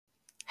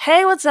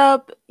Hey, what's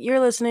up? You're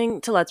listening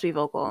to Let's Be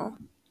Vocal.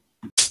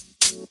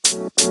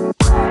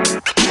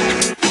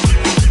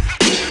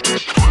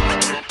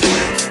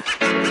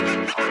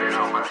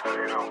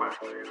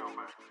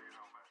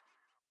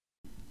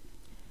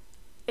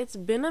 It's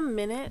been a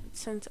minute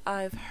since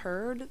I've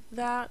heard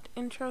that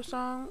intro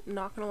song,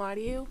 not gonna lie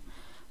to you.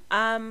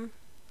 Um,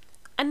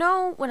 I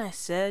know when I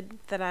said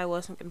that I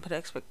wasn't gonna put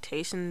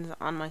expectations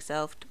on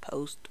myself to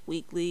post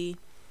weekly,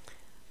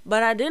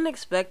 but I didn't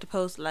expect to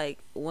post like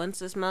once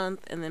this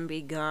month and then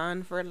be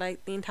gone for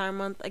like the entire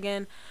month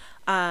again.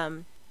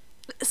 Um,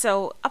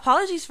 so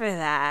apologies for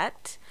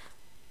that.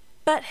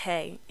 But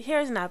hey,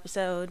 here's an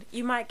episode.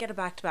 You might get a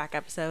back to back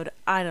episode.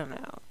 I don't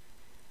know.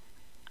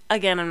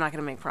 Again, I'm not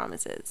going to make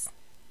promises.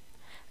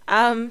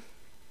 Um,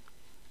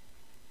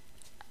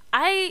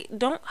 I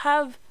don't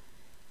have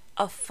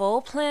a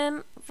full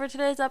plan for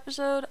today's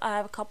episode. I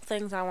have a couple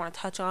things I want to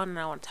touch on and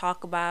I want to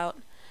talk about.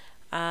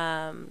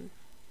 Um,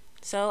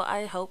 so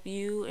I hope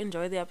you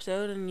enjoy the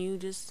episode and you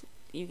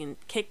can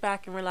kick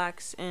back and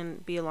relax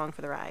and be along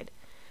for the ride.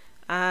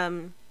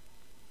 Um,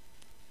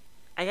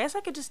 I guess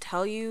I could just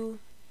tell you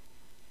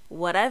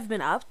what I've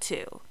been up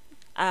to.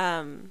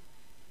 Um,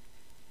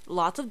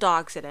 Lots of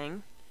dog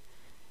sitting.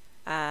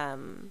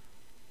 Um,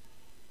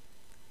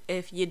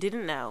 if you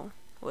didn't know,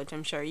 which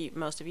I'm sure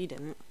most of you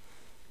didn't,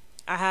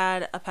 I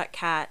had a pet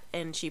cat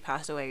and she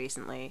passed away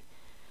recently.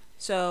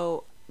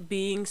 So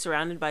being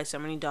surrounded by so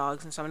many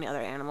dogs and so many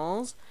other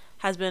animals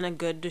has been a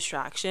good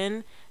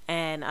distraction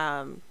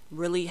and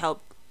really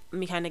helped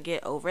me kind of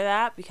get over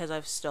that because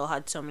I've still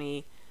had so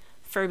many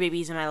fur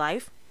babies in my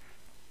life.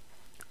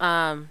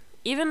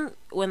 Even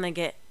when they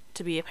get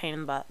to be a pain in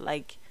the butt,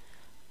 like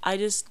I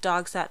just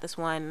dog sat this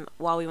one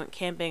while we went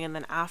camping, and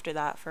then after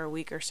that for a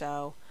week or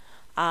so.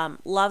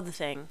 Love the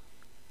thing,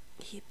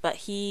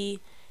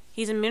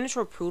 he's a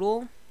miniature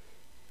poodle,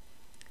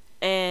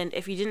 and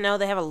if you didn't know,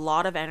 they have a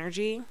lot of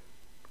energy.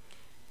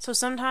 So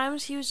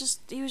sometimes he was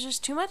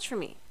just too much for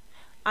me.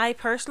 I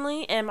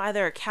personally am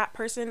either a cat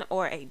person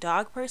or a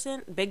dog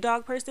person, big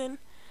dog person,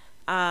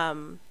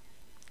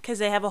 because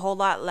they have a whole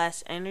lot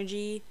less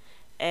energy,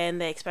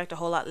 and they expect a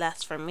whole lot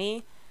less from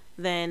me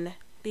than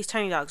these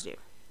tiny dogs do.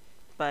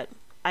 But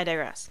I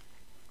digress.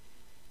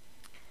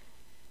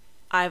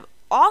 I've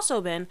also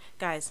been,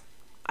 guys,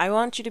 I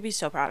want you to be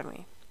so proud of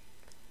me.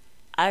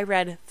 I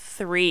read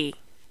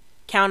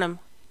count them,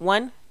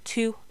 1,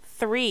 2,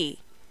 3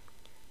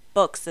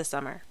 books this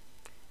summer.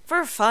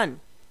 For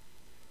fun.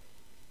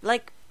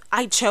 Like,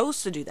 I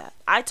chose to do that.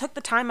 I took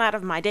the time out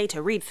of my day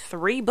to read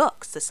 3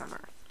 books this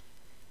summer.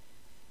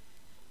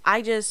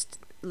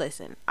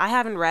 Listen, I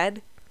haven't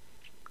read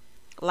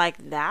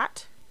like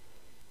that.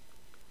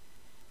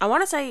 I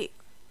was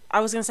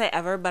going to say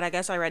ever, but I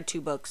guess I read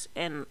 2 books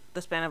in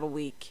the span of a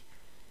week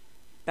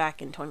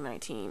back in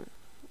 2019.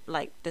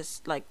 Like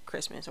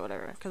Christmas or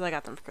whatever, because I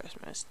got them for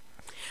Christmas.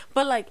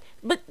 But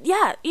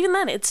yeah, even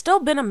then, it's still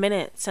been a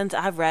minute since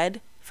I've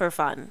read for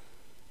fun.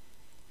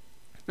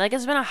 Like,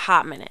 it's been a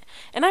hot minute.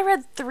 And I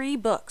read 3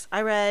 books.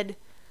 I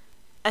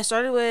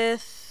started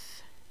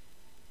with,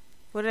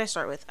 what did I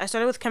start with? I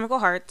started with Chemical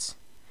Hearts,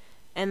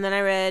 and then I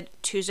read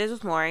Tuesdays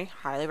with Morrie,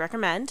 highly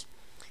recommend.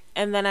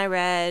 And then I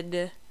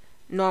read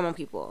Normal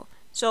People.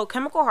 So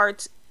Chemical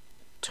Hearts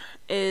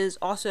is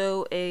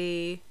also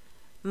a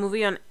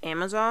movie on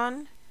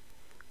Amazon,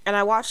 and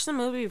I watched the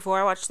movie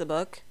before I watched the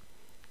book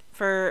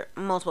for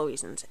multiple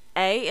reasons.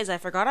 A is I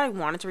forgot I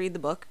wanted to read the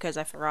book because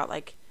I forgot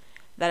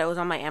that it was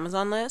on my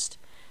Amazon list,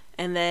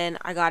 and then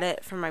I got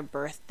it for my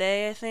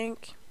birthday, I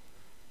think.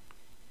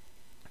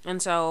 And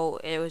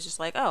so it was just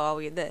like, oh, I'll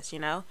read this, you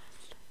know.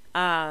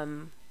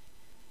 I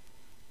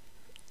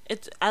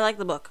like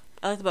the book.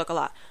 I like the book a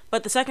lot.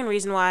 But the second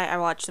reason why I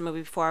watched the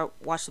movie before I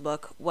watched the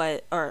book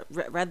read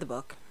the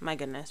book. My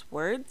goodness,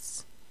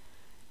 words.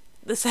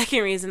 The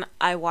second reason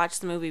I watched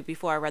the movie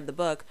before I read the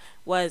book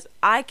was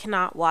I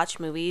cannot watch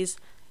movies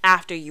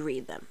after you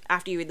read them,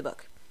 after you read the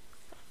book.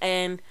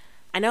 And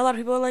I know a lot of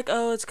people are like,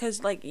 oh, it's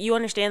because you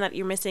understand that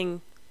you're missing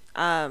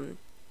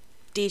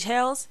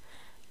details.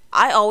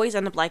 I always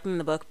end up liking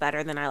the book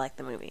better than I like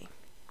the movie.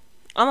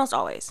 Almost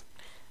always.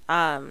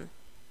 So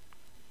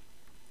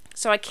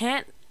I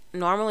can't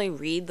normally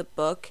read the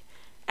book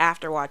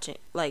after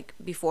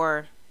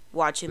before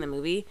watching the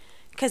movie,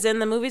 because then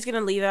the movie's gonna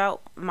leave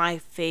out my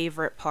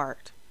favorite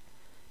part.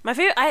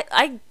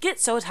 I get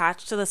so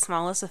attached to the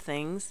smallest of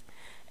things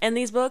in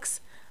these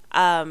books,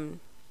 and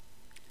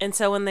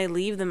so when they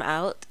leave them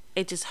out,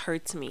 it just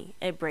hurts me.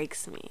 It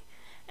breaks me,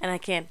 and I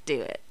can't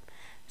do it.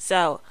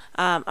 So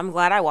I'm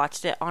glad I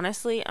watched it.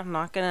 Honestly, I'm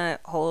not trying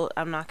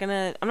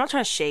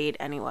to shade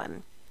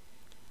anyone,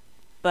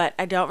 but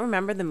I don't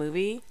remember the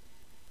movie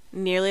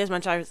nearly as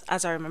much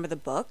as I remember the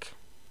book.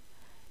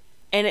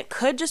 And it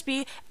could just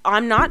be,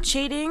 I'm not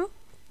shading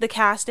the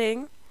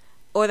casting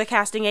or the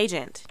casting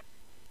agent,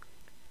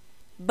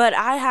 but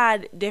I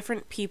had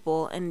different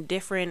people and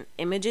different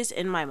images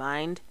in my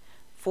mind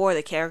for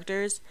the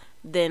characters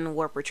than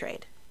were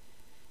portrayed.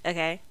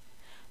 Okay?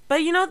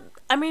 But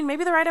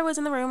maybe the writer was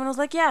in the room and was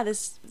like, yeah,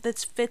 this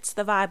fits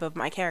the vibe of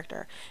my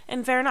character.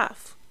 And fair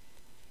enough.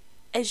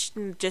 It's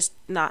just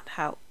not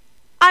how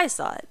I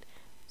saw it.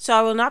 So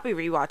I will not be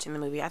rewatching the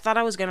movie. I thought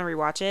I was going to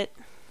rewatch it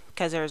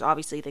because there's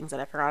obviously things that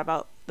I forgot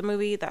about the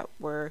movie that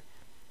were,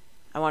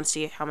 I want to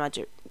see how much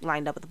it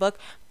lined up with the book.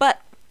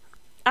 But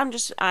I'm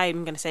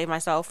going to save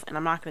myself, and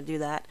I'm not going to do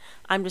that.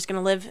 I'm just going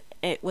to live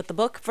it with the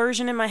book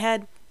version in my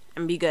head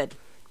and be good.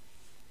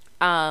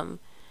 So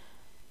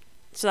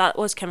that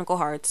was Chemical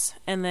Hearts.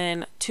 And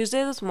then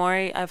Tuesday This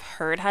Morrie, I've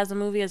heard has a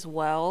movie as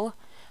well.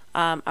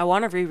 I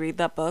want to reread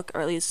that book, or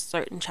at least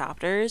certain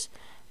chapters.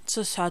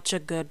 It's such a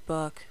good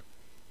book.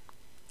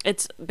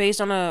 It's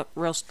based on a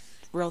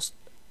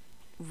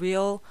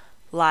real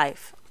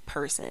life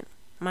person.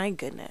 My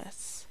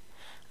goodness.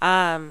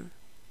 I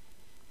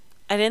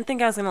didn't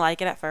think I was going to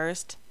like it at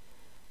first,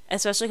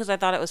 especially because I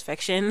thought it was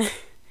fiction.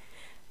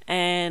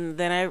 And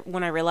then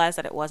when I realized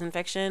that it wasn't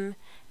fiction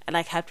and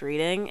I kept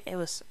reading, it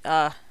was,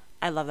 I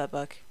love that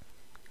book.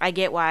 I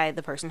get why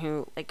the person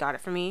who like got it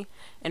for me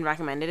and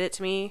recommended it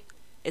to me,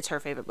 it's her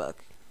favorite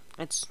book.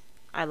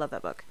 I love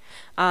that book.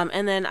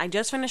 And then I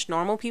just finished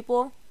Normal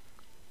People.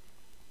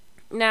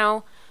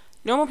 Now,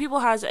 Normal People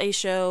has a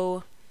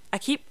show.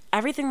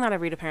 Everything that I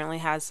read apparently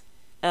has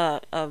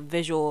a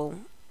visual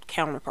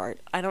counterpart.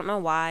 I don't know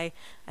why.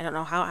 I don't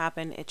know how it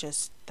happened.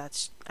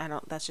 That's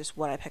just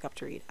what I pick up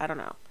to read. I don't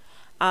know.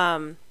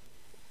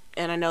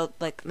 And I know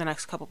like the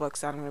next couple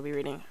books that I'm going to be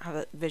reading have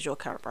a visual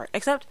counterpart.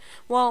 Except,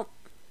 well,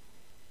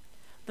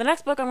 the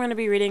next book I'm going to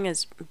be reading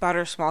is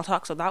Better Small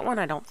Talk. So that one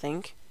I don't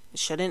think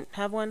shouldn't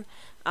have one.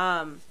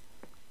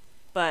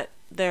 But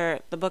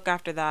the book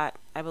after that,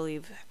 I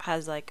believe,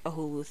 has like a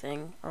Hulu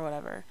thing or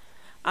whatever.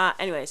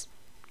 Anyways,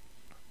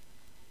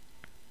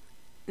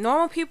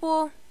 Normal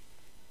People.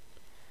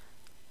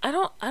 I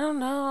don't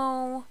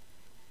know.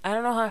 I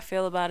don't know how I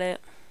feel about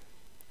it.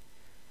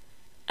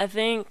 I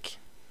think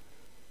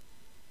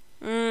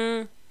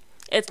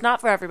it's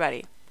not for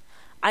everybody.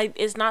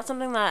 It's not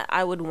something that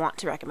I would want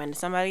to recommend to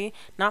somebody.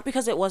 Not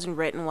because it wasn't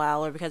written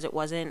well or because it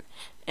wasn't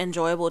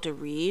enjoyable to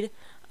read.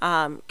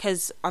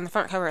 Because on the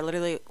front cover it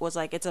literally was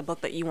like, it's a book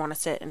that you want to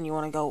sit and you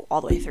want to go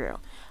all the way through.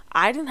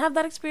 I didn't have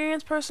that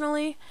experience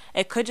personally.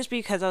 It could just be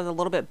because I was a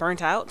little bit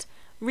burnt out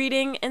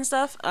reading and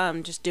stuff,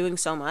 just doing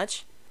so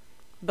much.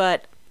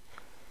 But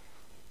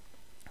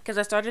because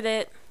I started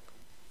it,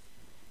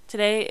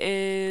 today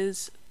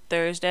is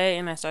Thursday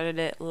and I started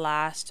it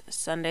last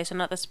Sunday, so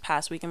not this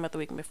past weekend but the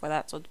weekend before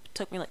that, so it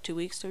took me like 2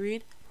 weeks to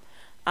read.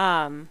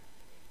 Yeah,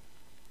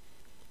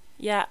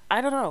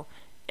 I don't know.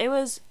 It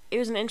was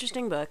an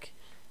interesting book.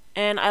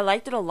 And I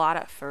liked it a lot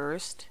at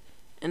first,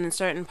 and in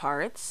certain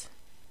parts.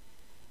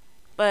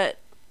 But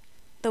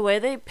the way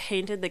they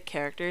painted the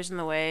characters and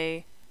the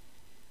way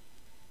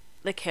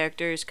the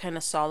characters kind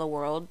of saw the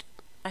world,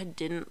 I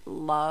didn't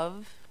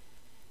love.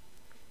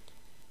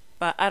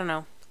 But I don't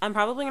know. I'm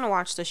probably going to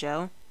watch the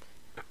show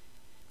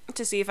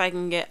to see if I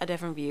can get a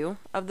different view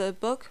of the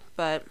book,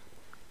 but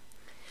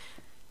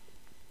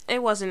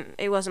it wasn't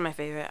my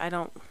favorite.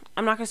 I'm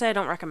not going to say I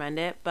don't recommend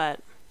it,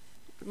 but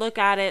look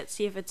at it,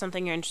 see if it's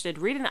something you're interested.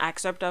 Read an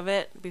excerpt of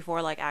it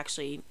before like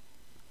actually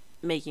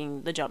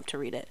making the jump to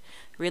read it.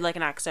 Read like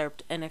an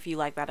excerpt, and if you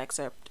like that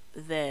excerpt,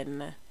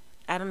 then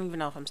I don't even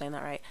know if I'm saying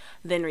that right.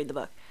 Then read the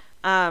book.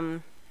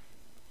 My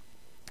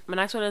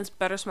next one is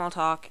Better Small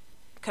Talk,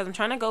 because I'm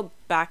trying to go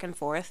back and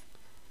forth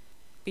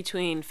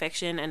between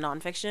fiction and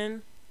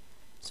nonfiction.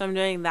 So I'm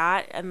doing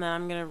that, and then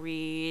I'm gonna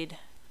read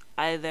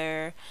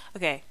either.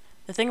 Okay,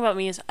 the thing about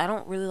me is I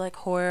don't really like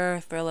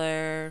horror,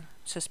 thriller,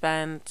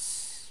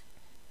 suspense,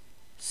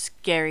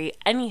 scary,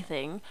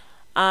 anything.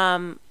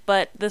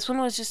 But this one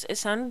was just, it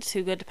sounded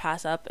too good to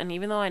pass up, and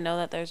even though I know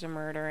that there's a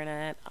murder in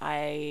it,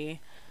 I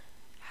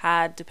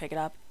had to pick it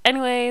up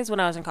anyways when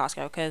I was in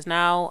Costco, because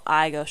now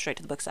I go straight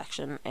to the book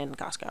section in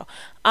Costco.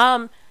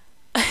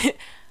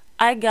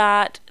 I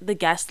got The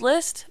Guest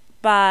List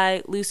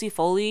by Lucy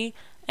Foley,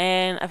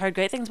 and I've heard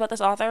great things about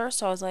this author,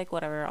 so I was like,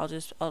 whatever,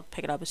 I'll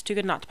pick it up. It's too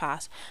good not to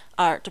pass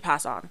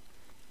on.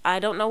 I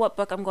don't know what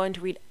book I'm going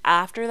to read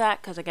after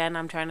that, because again,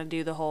 I'm trying to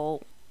do the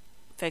whole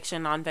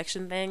fiction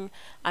nonfiction thing.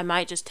 I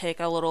might just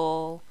take a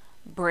little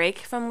break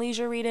from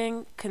leisure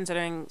reading,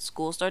 considering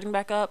school starting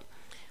back up.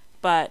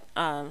 But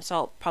so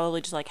I'll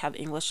probably just like have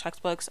English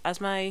textbooks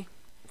as my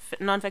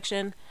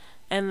nonfiction,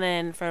 and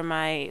then for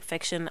my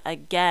fiction,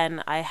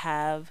 again, I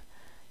have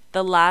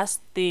The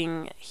Last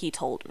Thing He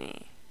Told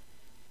Me,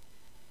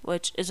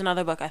 which is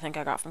another book I think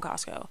I got from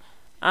Costco.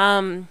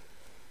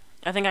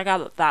 I think I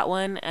got that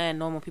one and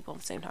Normal People at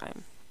the same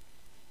time.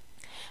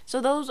 So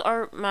those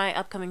are my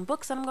upcoming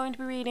books that I'm going to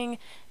be reading.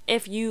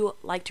 If you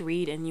like to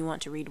read and you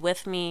want to read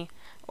with me,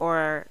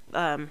 or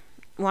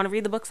want to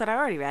read the books that I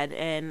already read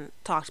and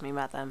talk to me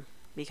about them,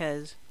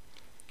 because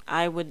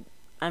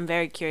I'm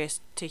very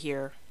curious to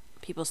hear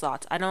people's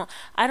thoughts.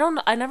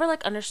 I never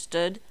like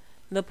understood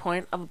the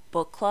point of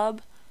book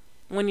club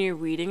when you're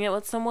reading it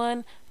with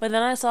someone, but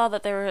then I saw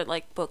that there were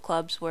like book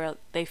clubs where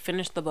they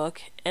finish the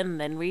book and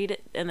then read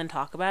it and then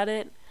talk about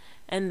it,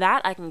 and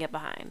that I can get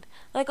behind.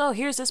 Like, oh,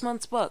 here's this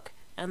month's book,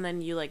 and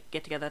then you like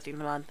get together at the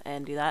end of the month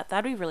and do that.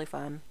 That'd be really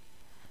fun.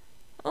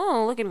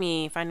 oh, look at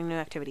me finding new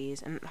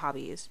activities and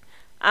hobbies.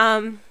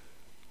 Um,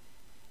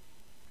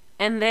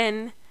 and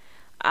then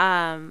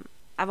um,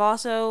 I've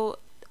also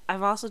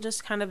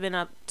just kind of been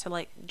up to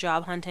like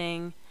job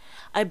hunting.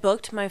 I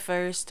booked my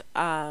first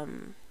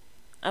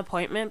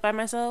appointment by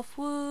myself.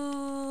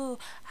 Woo!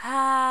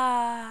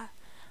 Ah!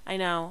 I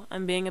know,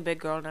 I'm being a big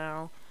girl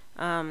now.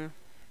 Um,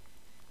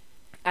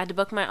 I had to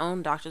book my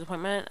own doctor's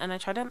appointment, and I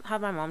tried to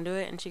have my mom do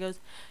it, and she goes,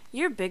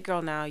 "You're a big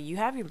girl now. You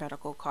have your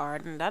medical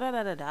card," and da da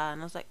da da da.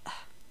 And I was like, ugh,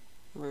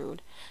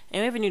 rude.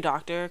 And we have a new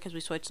doctor because we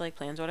switched like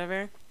plans or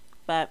whatever.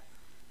 But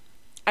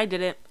I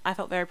did it. I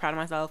felt very proud of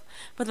myself.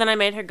 But then I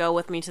made her go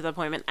with me to the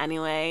appointment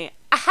anyway.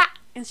 Aha!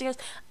 And she goes,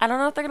 "I don't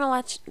know if they're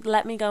gonna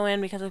let me go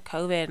in because of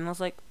COVID." And I was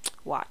like,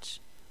 "Watch.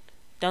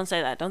 Don't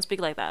say that. Don't speak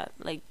like that.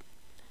 Like,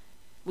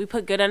 we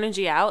put good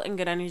energy out and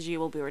good energy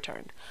will be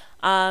returned."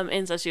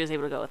 And so she was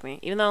able to go with me,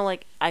 even though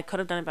like I could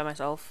have done it by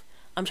myself.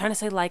 I'm trying to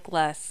say like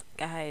less,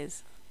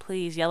 guys.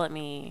 Please yell at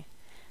me,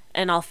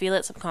 and I'll feel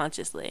it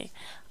subconsciously.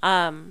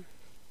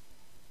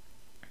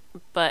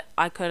 But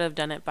I could have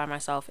done it by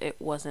myself. It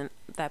wasn't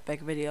that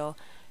big of a deal.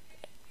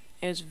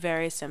 It was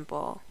very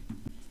simple.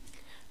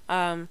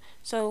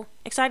 So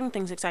exciting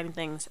things, exciting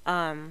things.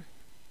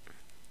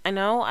 I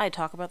know I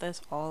talk about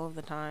this all of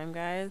the time,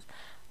 guys,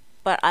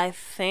 but I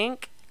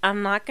think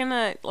I'm not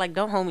gonna, like,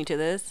 don't hold me to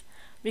this,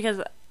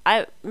 because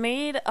I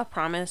made a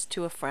promise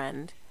to a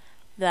friend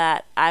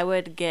that I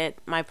would get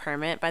my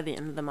permit by the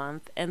end of the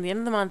month, and the end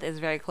of the month is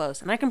very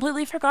close, and I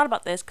completely forgot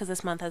about this because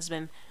this month has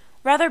been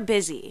rather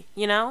busy,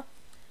 you know?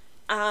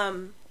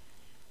 And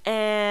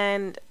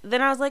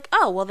then I was like,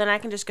 oh, well, then I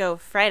can just go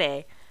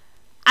Friday.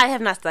 I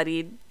have not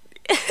studied.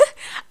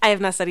 I have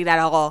not studied at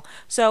all.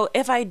 So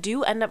if I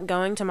do end up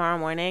going tomorrow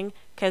morning,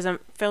 because I'm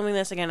filming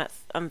this again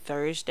on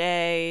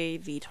Thursday,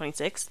 the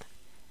 26th.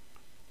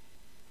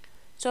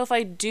 So if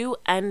I do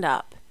end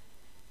up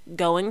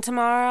going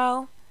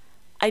tomorrow,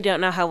 I don't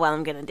know how well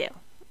I'm gonna do.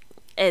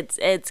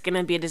 It's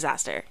gonna be a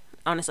disaster,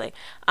 honestly.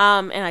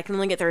 And I can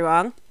only get 3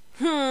 wrong.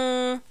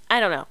 I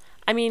don't know.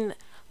 I mean,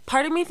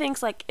 part of me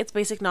thinks like it's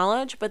basic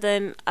knowledge, but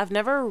then I've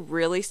never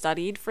really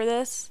studied for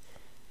this.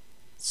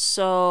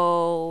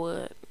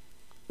 So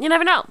you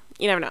never know.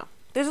 You never know.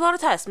 There's a lot of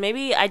tests.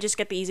 Maybe I just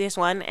get the easiest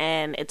one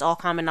and it's all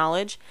common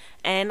knowledge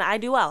and I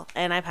do well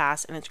and I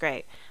pass and it's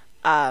great.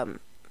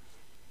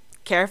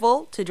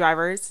 Careful to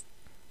drivers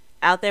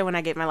out there when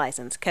I get my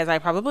license, because I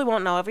probably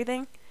won't know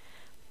everything,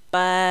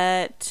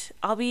 but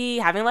I'll be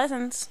having a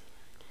license.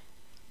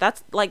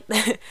 That's like,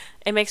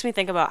 it makes me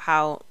think about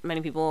how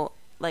many people,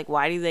 like,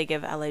 why do they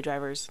give LA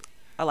drivers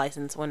a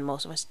license when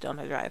most of us don't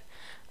know how to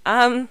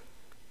drive?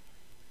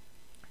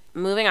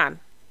 Moving on.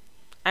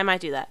 I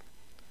might do that.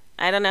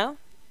 I don't know.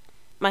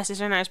 My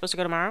sister and I are supposed to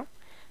go tomorrow.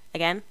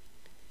 Again,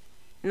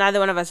 neither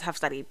one of us have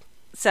studied,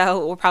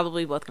 so we're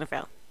probably both gonna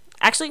fail.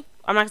 Actually,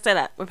 I'm not gonna say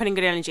that. We're putting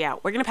good energy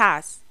out. We're gonna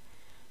pass.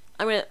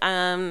 I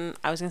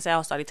was gonna say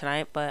I'll study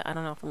tonight, but I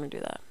don't know if I'm gonna do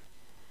that.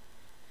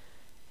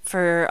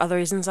 For other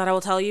reasons that I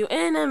will tell you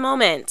in a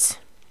moment.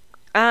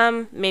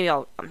 Maybe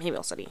I'll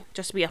study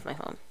just to be off my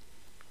phone.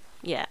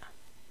 Yeah.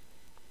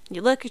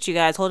 You look at you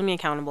guys holding me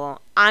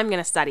accountable. I'm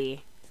gonna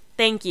study.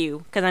 Thank you,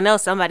 because I know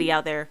somebody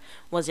out there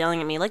was yelling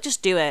at me like,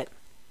 just do it.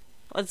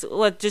 Let's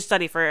just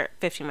study for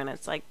 15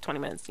 minutes, like 20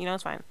 minutes. You know,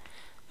 it's fine.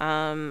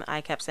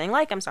 I kept saying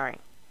like, I'm sorry.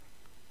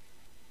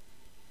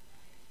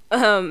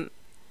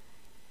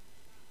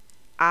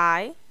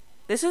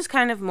 This is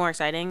kind of more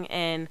exciting,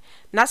 and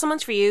not so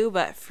much for you,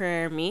 but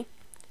for me.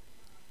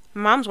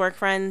 My mom's work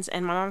friends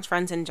and my mom's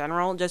friends in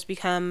general just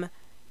become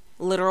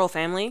literal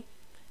family.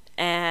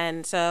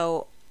 And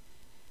so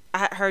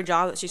at her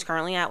job that she's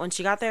currently at, when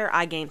she got there,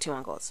 I gained 2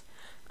 uncles.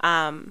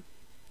 One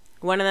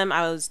of them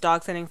I was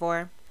dog sitting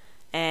for,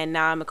 and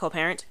now I'm a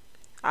co-parent.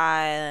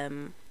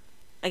 Again,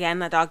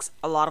 that dog's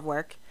a lot of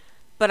work,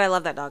 but I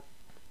love that dog.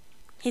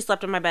 He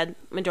slept in my bed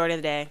majority of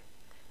the day.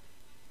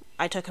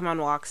 I took him on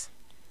walks.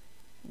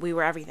 We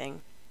were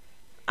everything.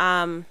 He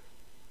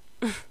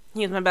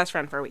was my best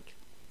friend for a week.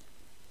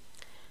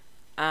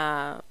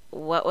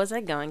 What was I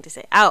going to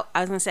say? Oh,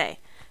 I was going to say,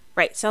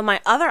 right, so my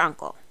other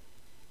uncle,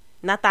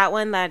 not that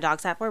one that I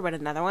dog sat for, but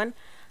another one,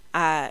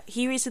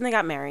 he recently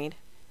got married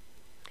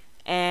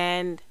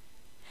and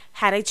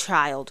had a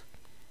child.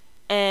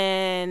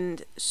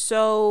 And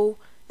so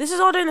this is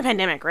all during the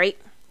pandemic, right?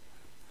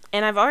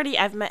 And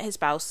I've met his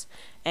spouse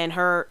and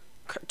her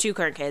 2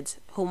 current kids,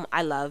 whom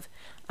I love.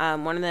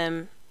 One of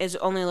them is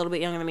only a little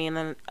bit younger than me, and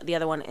then the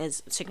other one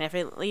is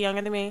significantly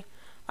younger than me.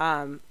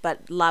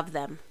 But love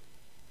them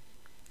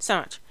so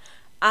much.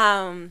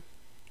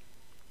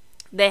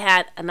 They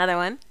had another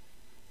one.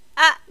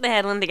 They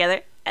had one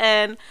together,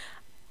 and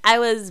I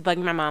was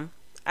bugging my mom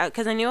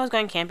because I knew I was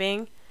going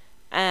camping,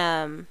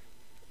 and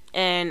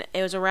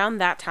it was around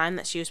that time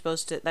that she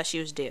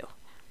was due,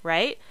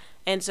 right?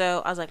 And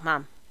so I was like,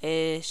 Mom,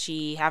 is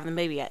she having the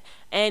baby yet?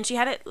 And she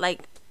had it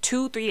like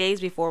 2-3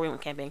 days before we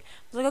went camping.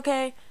 I was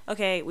like,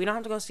 okay, we don't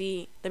have to go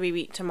see the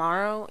baby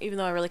tomorrow, even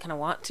though I really kind of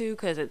want to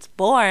because it's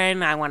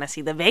born. I want to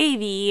see the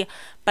baby,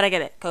 but I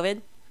get it.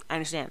 COVID, I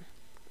understand.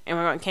 And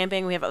we're going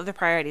camping. We have other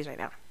priorities right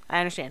now. I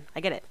understand. I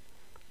get it.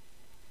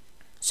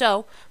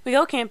 So, we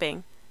go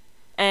camping.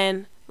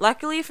 And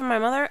luckily for my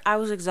mother, I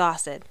was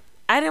exhausted.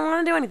 I didn't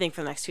want to do anything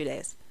for the next 2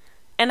 days.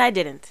 And I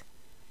didn't.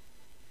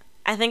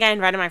 I think I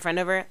invited my friend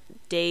over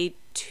day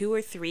 2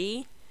 or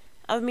 3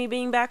 of me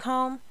being back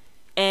home.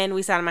 And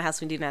we sat in my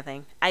house and we did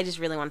nothing. I just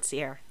really want to see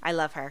her. I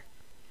love her.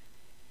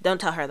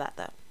 Don't tell her that,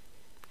 though.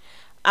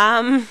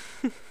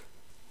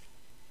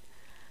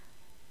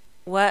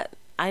 What?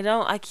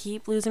 I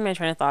keep losing my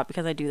train of thought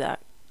because I do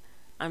that.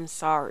 I'm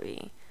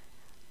sorry.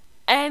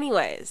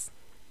 Anyways.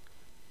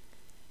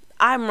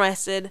 I'm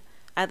rested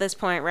at this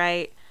point,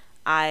 right?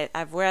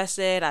 I've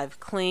rested. I've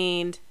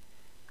cleaned.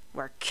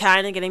 We're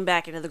kind of getting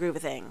back into the groove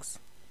of things.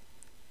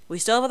 We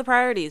still have other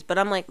priorities, but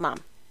I'm like, Mom,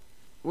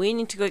 we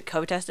need to go get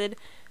COVID tested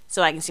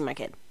so I can see my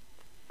kid.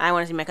 I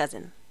want to see my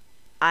cousin.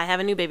 I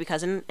have a new baby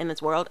cousin in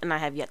this world, and I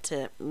have yet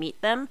to meet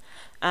them.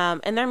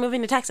 And they're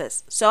moving to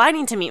Texas, so I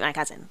need to meet my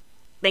cousin.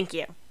 Thank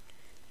you.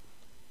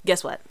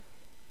 Guess what?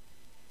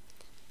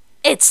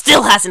 It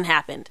still hasn't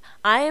happened.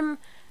 I am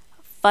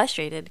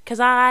frustrated because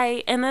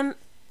and then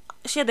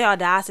she had the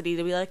audacity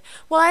to be like,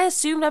 well, I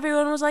assumed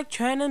everyone was like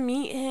trying to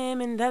meet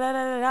him and da da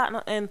da da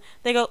da. And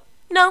they go,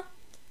 no,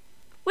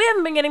 we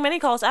haven't been getting many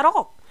calls at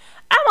all.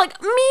 I'm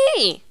like,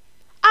 me.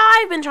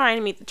 I've been trying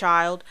to meet the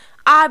child.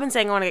 I've been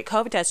saying I want to get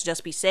COVID tested just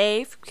to be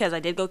safe because I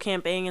did go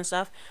camping and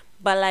stuff.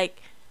 But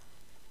like,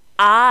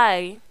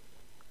 I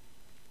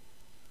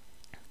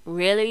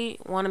really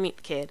want to meet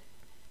the kid.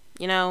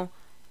 You know,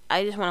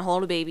 I just want to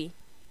hold a baby.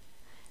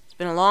 It's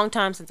been a long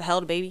time since I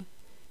held a baby.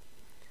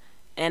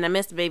 And I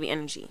miss the baby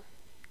energy.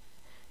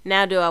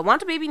 Now, do I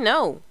want a baby?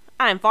 No.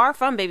 I am far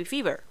from baby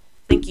fever.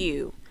 Thank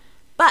you.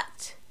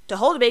 But to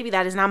hold a baby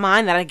that is not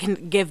mine, that I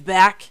can give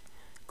back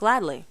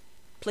gladly.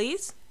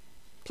 Please?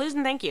 Please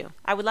and thank you.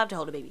 I would love to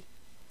hold a baby.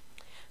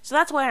 So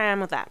that's where I am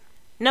with that.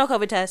 No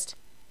COVID test.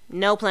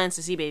 No plans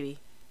to see baby.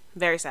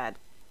 Very sad.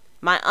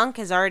 My unc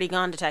has already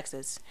gone to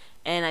Texas.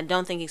 And I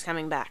don't think he's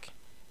coming back.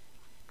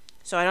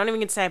 So I don't even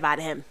get to say bye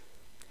to him.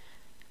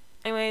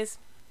 Anyways,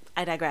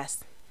 I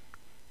digress.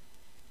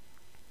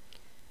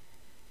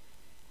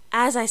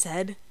 As I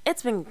said,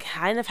 it's been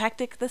kind of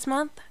hectic this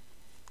month.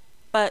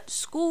 But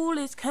school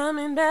is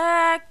coming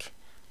back.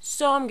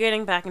 So I'm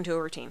getting back into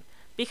a routine.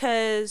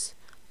 Because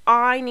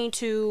I need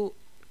to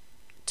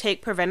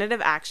take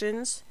preventative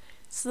actions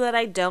so that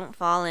I don't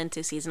fall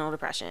into seasonal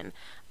depression.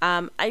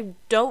 I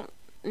don't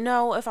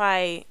know if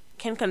I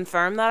can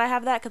confirm that I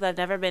have that because I've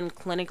never been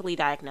clinically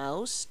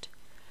diagnosed.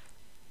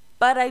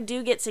 But I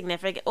do get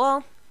significant...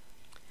 Well,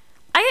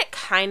 I get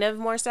kind of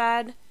more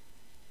sad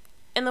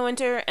in the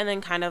winter and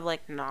then kind of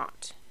like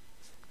not.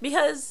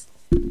 Because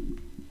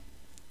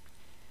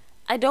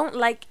I don't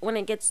like when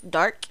it gets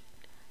dark,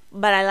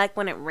 but I like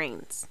when it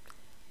rains.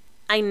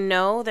 I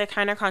know they're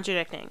kind of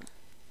contradicting,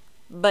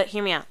 but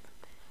hear me out.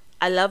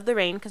 I love the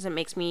rain because it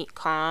makes me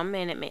calm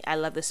and I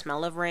love the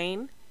smell of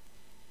rain.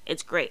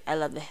 It's great. I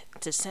love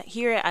to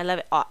hear it. I love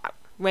it.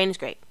 Rain is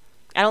great.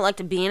 I don't like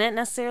to be in it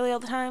necessarily all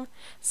the time.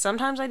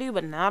 Sometimes I do,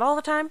 but not all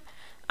the time.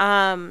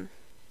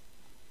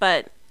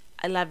 But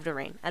I love the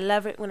rain. I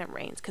love it when it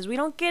rains because we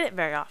don't get it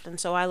very often,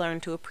 so I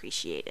learned to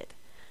appreciate it.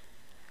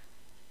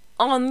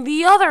 On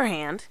the other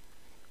hand,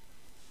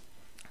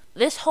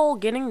 this whole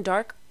getting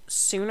dark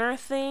sooner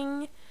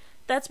thing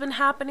that's been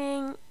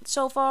happening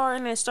so far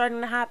and is starting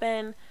to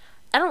happen,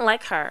 I don't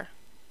like her.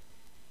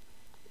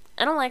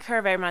 I don't like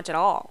her very much at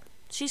all.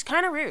 She's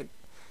kind of rude.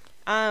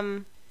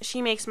 She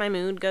makes my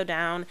mood go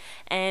down,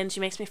 and she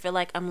makes me feel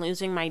like I'm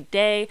losing my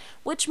day,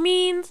 which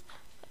means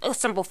a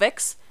simple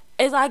fix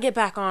is I get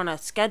back on a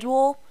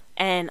schedule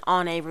and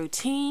on a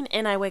routine,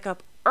 and I wake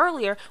up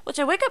earlier, which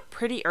I wake up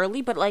pretty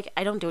early, but like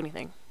I don't do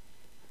anything.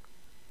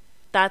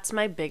 That's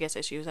my biggest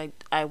issue is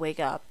I wake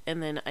up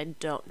and then I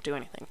don't do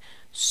anything.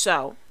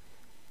 So,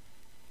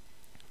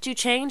 to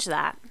change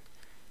that,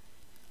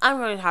 I'm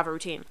going to have a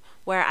routine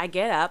where I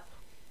get up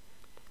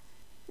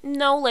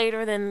no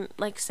later than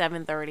like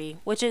 7:30,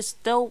 which is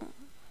still,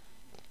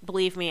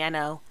 believe me, I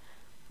know,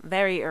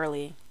 very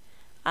early.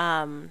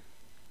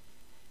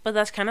 But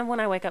that's kind of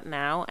when I wake up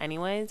now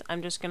anyways.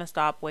 I'm just going to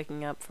stop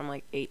waking up from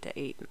like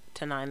 8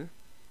 to 9.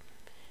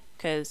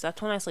 Because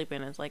that's when I sleep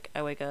in. It's like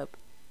I wake up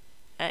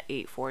at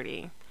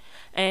 8:40.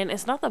 And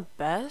it's not the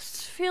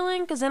best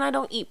feeling because then I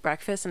don't eat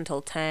breakfast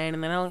until 10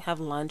 and then I don't have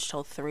lunch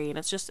till 3 and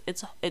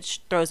it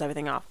throws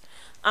everything off.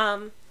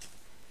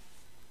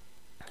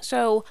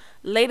 So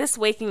latest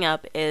waking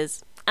up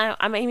is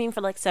I'm aiming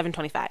for like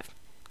 7:25.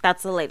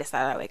 That's the latest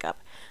that I wake up.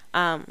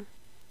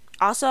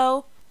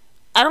 Also,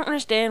 I don't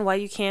understand why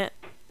you can't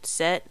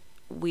set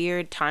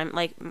weird time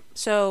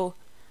so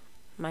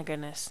my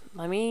goodness,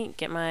 let me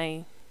get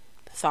my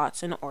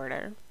thoughts in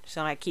order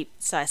so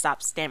I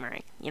stop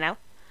stammering, you know?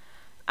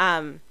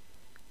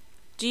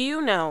 Do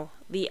you know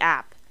the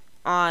app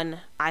on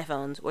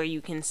iPhones where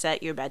you can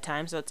set your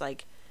bedtime? So it's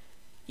like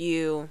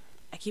I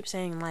keep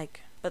saying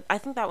but I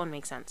think that one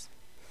makes sense.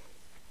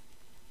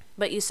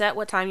 But you set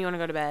what time you want to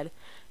go to bed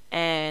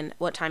and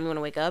what time you want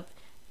to wake up,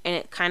 and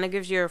it kind of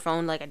gives your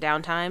phone like a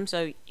downtime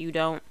so you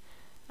don't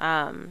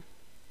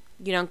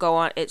You don't go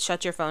on, it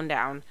shuts your phone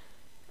down,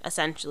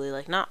 essentially,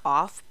 like, not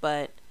off,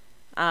 but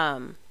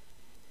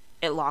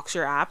it locks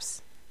your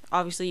apps.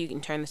 Obviously, you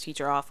can turn this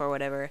feature off or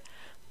whatever,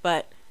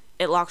 but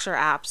it locks your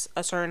apps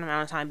a certain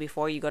amount of time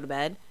before you go to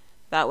bed.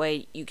 That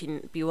way, you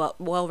can be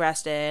well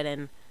rested,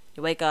 and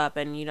you wake up,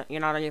 and you're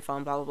not on your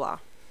phone, blah, blah, blah.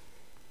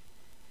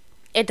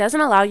 It doesn't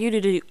allow you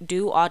to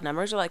do odd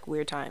numbers or, like,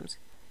 weird times.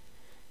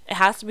 It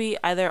has to be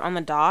either on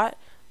the dot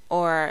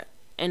or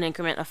an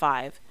increment of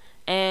 5.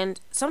 And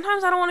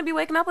sometimes I don't want to be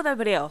waking up with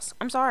everybody else.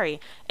 I'm sorry.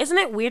 Isn't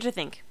it weird to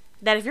think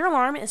that if your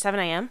alarm is 7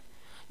 a.m.,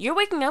 you're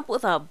waking up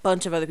with a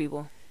bunch of other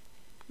people?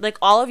 Like,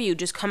 all of you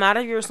just come out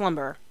of your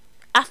slumber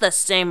at the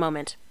same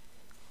moment.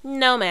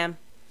 No, ma'am.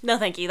 No,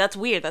 thank you. That's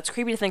weird. That's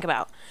creepy to think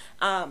about.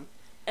 And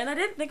I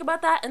didn't think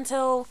about that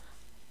until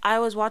I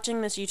was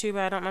watching this YouTuber.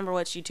 I don't remember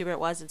which YouTuber it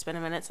was. It's been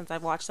a minute since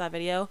I've watched that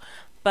video.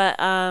 But,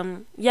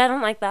 yeah, I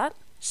don't like that.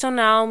 So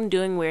now I'm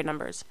doing weird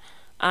numbers.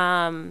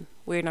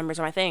 Weird numbers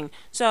are my thing.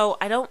 So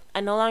I no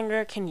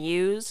longer can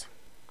use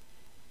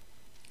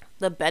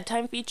the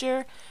bedtime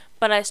feature,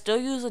 but I still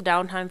use the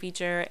downtime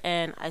feature,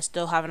 and I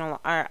still have an alarm.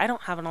 I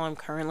don't have an alarm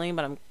currently,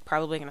 but I'm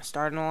probably going to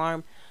start an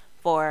alarm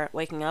for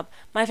waking up.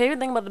 My favorite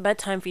thing about the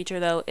bedtime feature,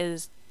 though,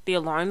 is the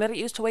alarm that it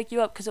used to wake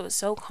you up, because it was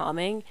so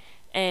calming,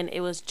 and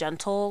it was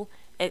gentle.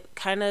 It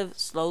kind of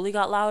slowly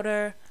got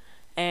louder,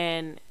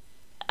 and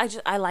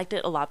I liked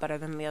it a lot better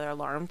than the other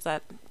alarms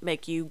that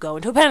make you go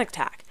into a panic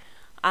attack.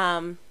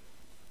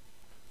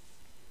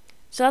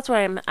 So that's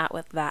where I'm at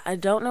with that. I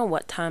don't know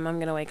what time I'm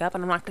going to wake up,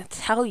 and I'm not going to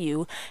tell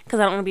you because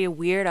I don't want to be a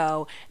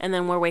weirdo, and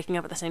then we're waking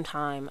up at the same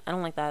time. I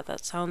don't like that.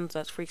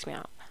 That freaks me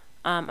out.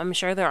 I'm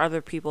sure there are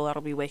other people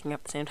that'll be waking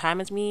up at the same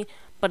time as me,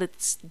 but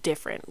it's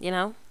different, you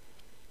know?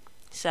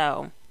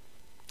 So,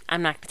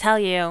 I'm not going to tell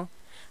you.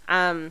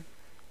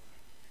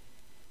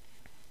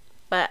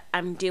 But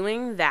I'm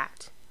doing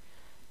that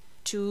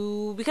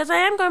because I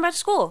am going back to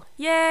school.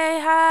 Yay!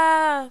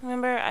 Ha!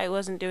 Remember, I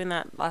wasn't doing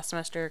that last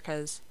semester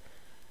because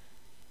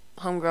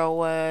homegirl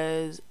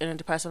was in a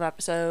depressive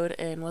episode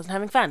and wasn't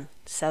having fun.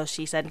 So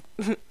she said,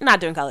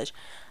 not doing college.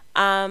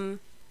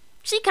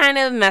 She kind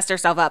of messed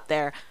herself up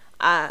there.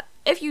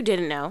 If you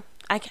didn't know,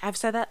 I've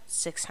said that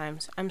 6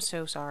 times. I'm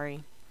so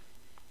sorry.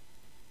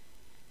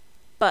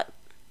 But,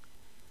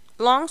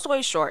 long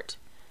story short,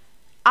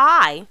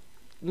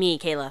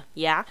 Kayla,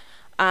 yeah,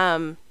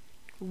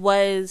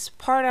 was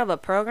part of a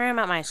program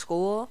at my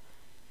school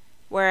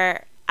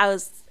where I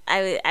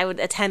would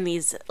attend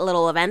these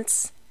little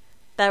events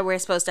that were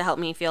supposed to help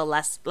me feel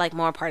less, like,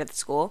 more part of the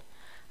school.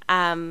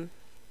 And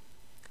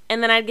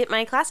then I'd get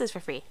my classes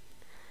for free.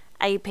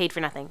 I paid for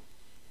nothing.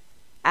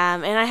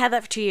 And I had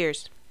that for 2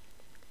 years.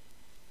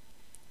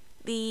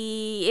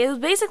 It was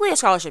basically a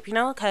scholarship, you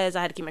know, because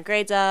I had to keep my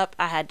grades up.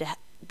 I had to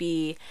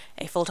be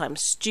a full-time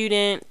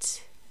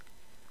student.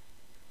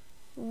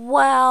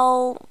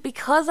 Well,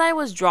 because I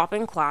was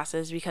dropping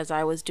classes because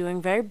I was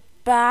doing very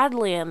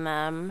badly in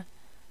them,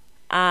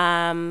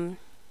 and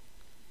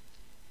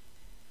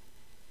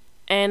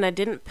I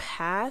didn't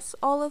pass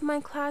all of my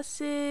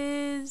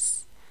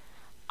classes,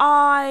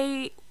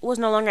 I was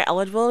no longer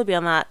eligible to be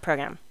on that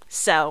program.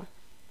 So,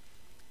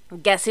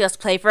 guess who has to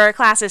pay for our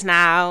classes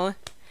now?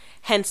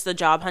 Hence the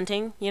job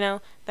hunting, you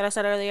know, that I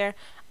said earlier.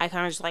 I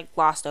kind of just, like,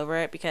 glossed over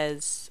it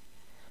because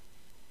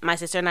my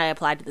sister and I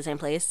applied to the same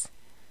place.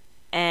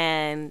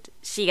 And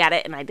she got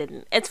it and I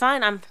didn't. It's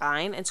fine. I'm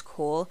fine. It's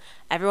cool.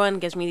 Everyone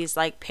gives me these,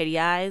 like, pity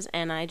eyes,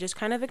 and I just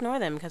kind of ignore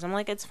them because I'm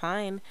like, it's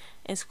fine.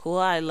 It's cool.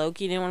 I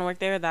low-key didn't want to work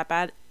there that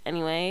bad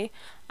anyway.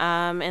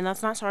 And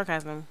that's not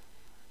sarcasm.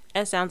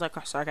 It sounds like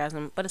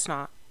sarcasm, but it's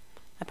not.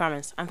 I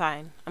promise. I'm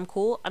fine. I'm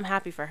cool. I'm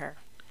happy for her.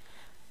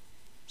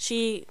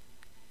 She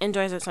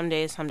enjoys it some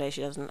days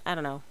she doesn't. I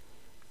don't know.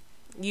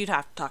 You'd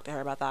have to talk to her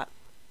about that.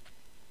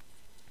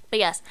 But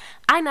yes,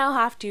 I now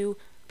have to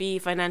be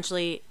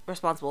financially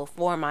responsible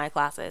for my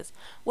classes,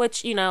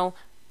 which, you know,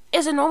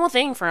 is a normal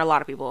thing for a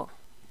lot of people.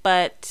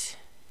 But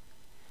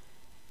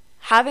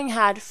having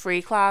had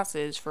free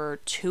classes for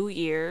 2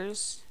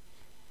 years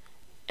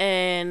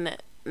and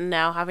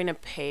now having to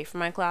pay for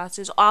my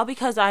classes, all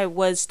because I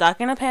was stuck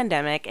in a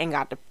pandemic and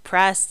got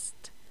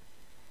depressed,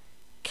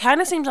 kind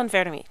of seems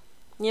unfair to me.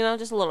 You know,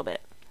 just a little bit.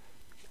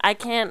 I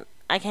can't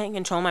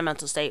control my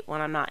mental state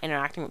when I'm not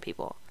interacting with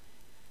people.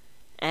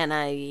 And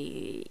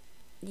I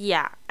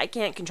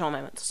can't control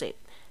my mental state.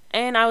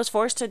 And I was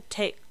forced to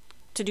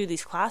do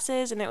these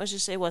classes, and it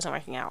wasn't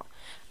working out.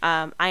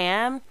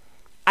 I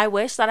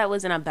wish that I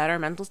was in a better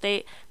mental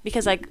state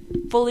because I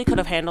fully could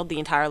have handled the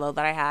entire load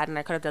that I had, and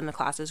I could have done the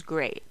classes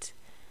great.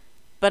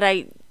 But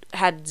I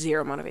had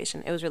zero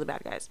motivation. It was really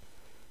bad, guys.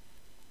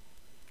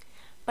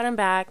 But I'm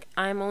back.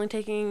 I'm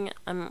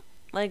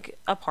like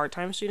a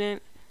part-time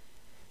student,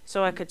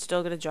 so I could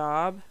still get a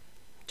job.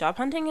 Job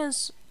hunting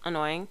is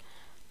annoying.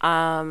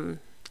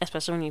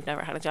 Especially when you've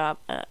never had a job.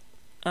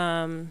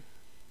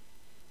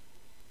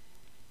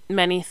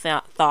 Many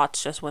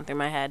thoughts just went through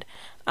my head.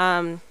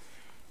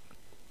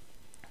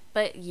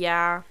 But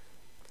yeah,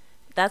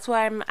 that's where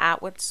I'm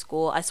at with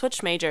school. I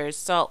switched majors.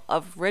 So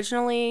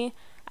originally,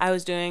 I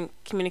was doing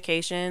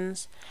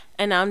communications,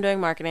 and now I'm doing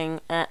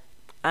marketing.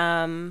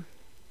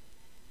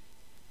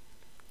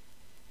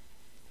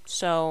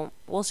 So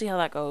we'll see how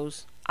that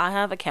goes. I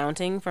have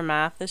accounting for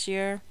math this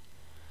year.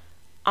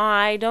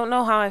 I don't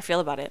know how I feel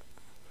about it,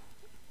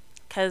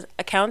 because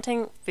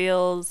accounting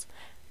feels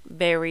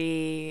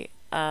very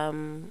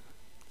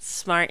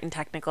smart and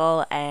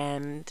technical,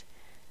 and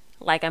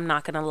like I'm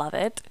not gonna love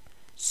it.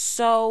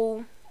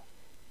 So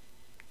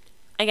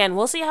again,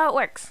 we'll see how it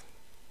works.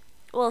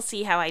 We'll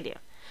see how I do.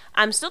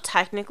 I'm still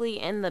technically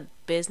in the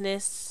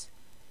business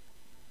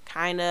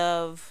kind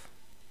of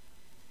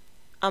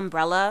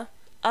umbrella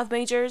of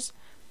majors,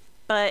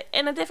 but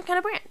in a different kind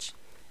of branch.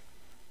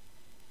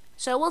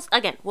 So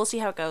we'll see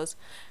how it goes.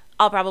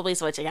 I'll probably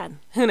switch again.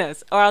 Who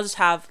knows? Or I'll just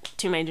have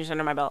 2 majors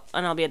under my belt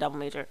and I'll be a double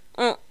major.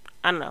 I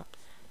don't know.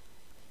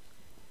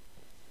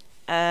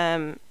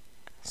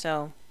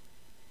 So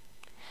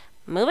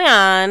moving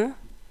on.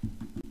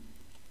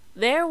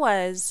 There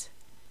was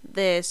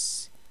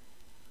this,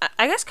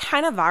 I guess,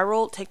 kind of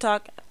viral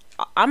TikTok.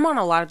 I'm on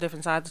a lot of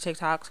different sides of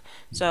TikToks.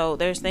 So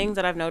there's things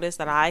that I've noticed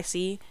that I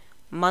see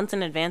months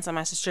in advance that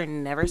my sister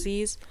never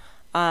sees.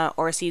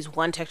 Or sees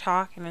one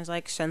TikTok and is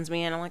like, sends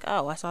me, and I'm like,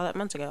 oh, I saw that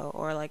months ago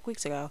or like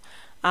weeks ago.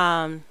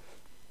 And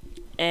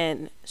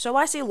so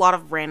I see a lot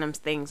of random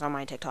things on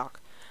my TikTok.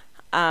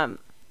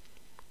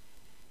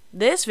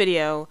 This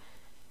video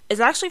is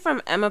actually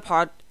from Emma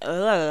Pod.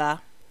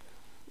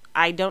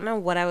 I don't know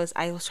what I was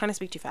trying to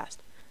speak too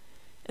fast.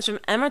 It's from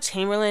Emma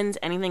Chamberlain's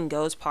Anything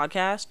Goes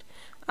podcast.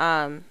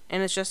 And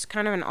it's just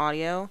kind of an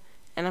audio,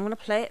 and I'm gonna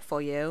play it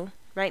for you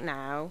right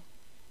now.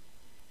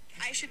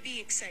 I should be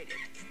excited,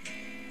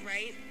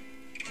 right?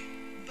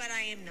 But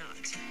I am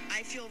not.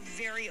 I feel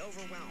very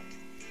overwhelmed.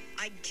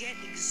 I get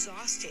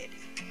exhausted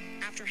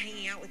after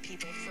hanging out with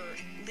people for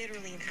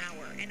literally an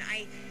hour, and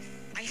I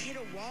hit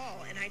a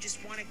wall, and I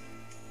just want to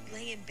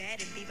lay in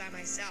bed and be by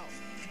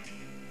myself.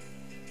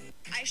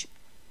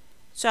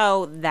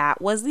 So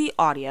that was the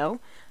audio.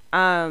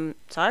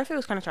 Sorry if it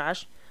was kind of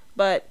trash,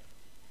 but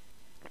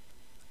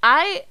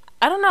I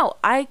don't know.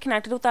 I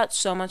connected with that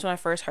so much when I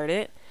first heard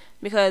it,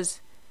 because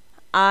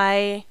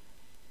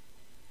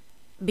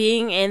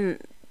being in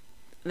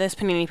this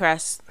Panini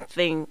Press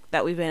thing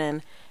that we've been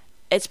in,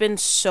 it's been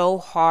so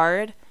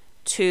hard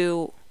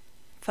to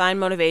find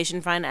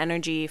motivation, find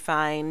energy,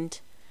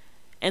 find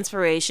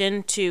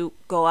inspiration to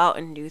go out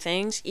and do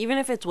things, even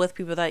if it's with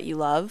people that you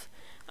love.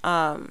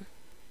 And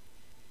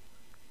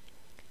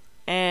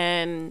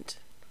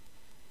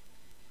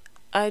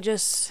I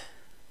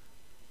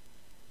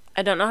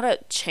don't know how to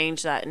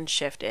change that and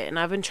shift it. And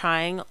I've been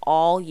trying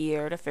all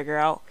year to figure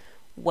out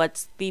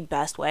what's the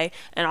best way.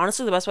 And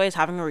honestly, the best way is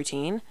having a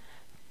routine.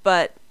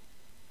 But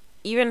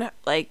even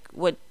like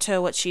what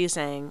she's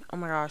saying, oh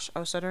my gosh, I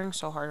was stuttering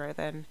so hard right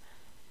then.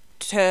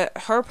 To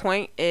her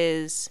point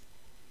is,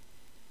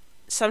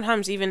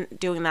 sometimes even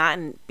doing that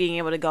and being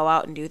able to go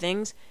out and do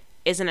things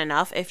isn't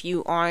enough if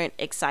you aren't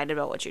excited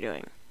about what you're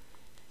doing.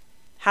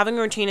 Having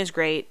a routine is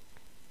great,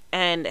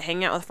 and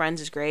hanging out with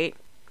friends is great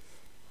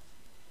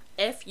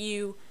if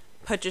you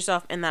put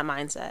yourself in that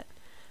mindset.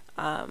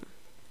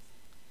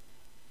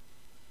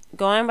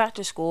 Going back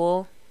to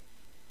school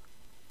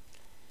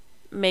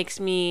makes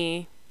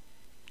me,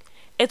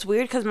 it's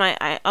weird because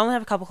I only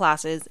have a couple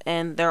classes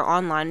and they're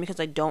online because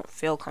I don't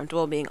feel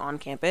comfortable being on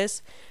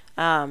campus.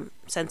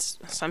 Since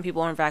some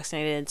people aren't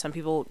vaccinated, some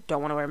people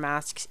don't want to wear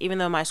masks, even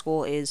though my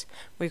school is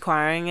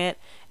requiring it.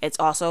 It's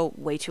also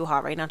way too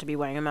hot right now to be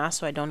wearing a mask,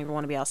 so I don't even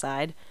want to be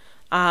outside.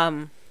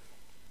 And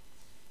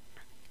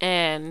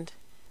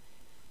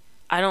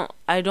I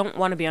don't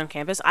want to be on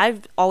campus.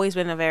 I've always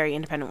been a very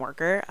independent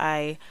worker.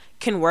 I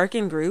can work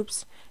in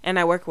groups, and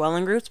I work well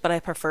in groups, but I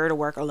prefer to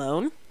work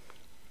alone.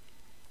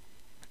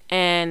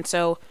 And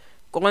so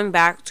going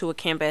back to a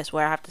campus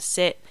where I have to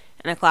sit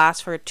in a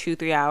class for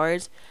 2-3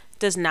 hours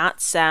does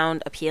not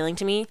sound appealing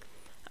to me.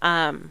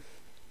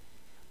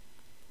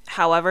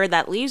 However,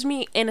 that leaves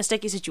me in a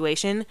sticky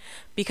situation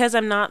because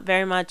I'm not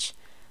very much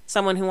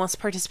someone who wants to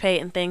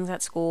participate in things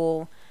at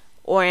school,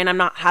 and I'm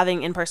not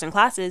having in-person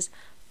classes.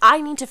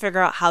 I need to figure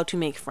out how to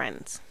make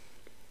friends.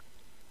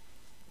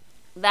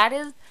 That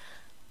is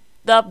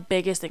the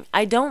biggest thing.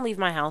 I don't leave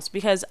my house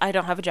because I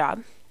don't have a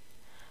job.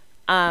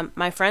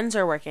 My friends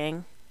are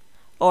working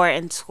or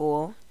in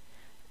school,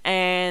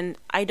 and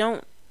I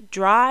don't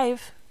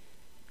drive,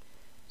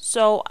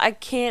 so I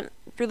can't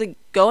really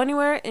go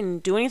anywhere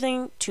and do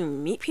anything to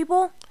meet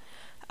people.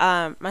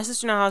 My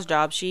sister now has a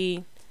job.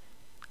 She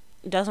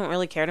doesn't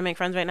really care to make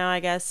friends right now, I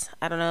guess.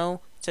 I don't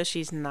know. So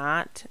she's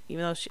not,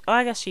 even though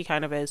I guess she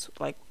kind of is,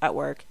 like, at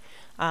work.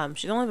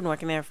 She's only been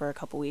working there for a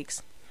couple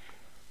weeks.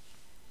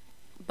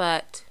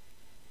 But,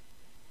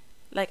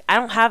 like, I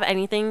don't have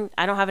anything,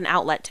 I don't have an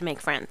outlet to make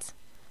friends.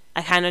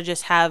 I kind of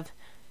just have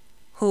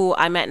who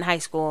I met in high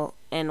school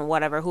and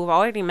whatever, who I've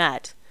already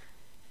met.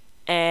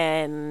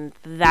 And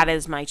that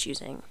is my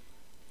choosing.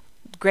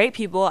 Great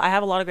people. I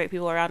have a lot of great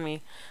people around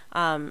me.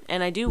 And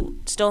I do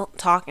still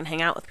talk and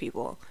hang out with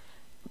people.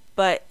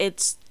 But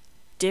it's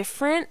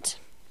different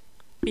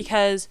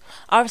because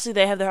obviously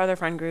they have their other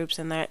friend groups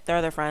and their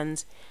other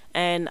friends,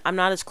 and I'm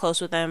not as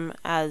close with them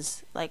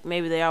as like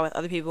maybe they are with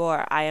other people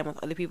or I am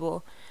with other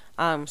people.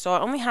 So I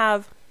only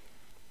have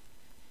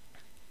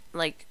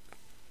like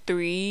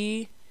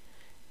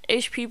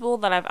 3-ish people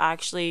that I've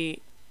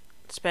actually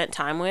spent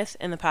time with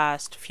in the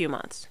past few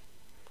months.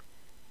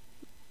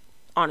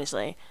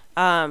 Honestly.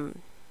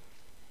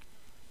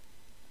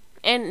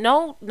 And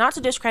no, not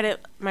to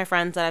discredit my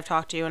friends that I've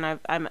talked to and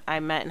I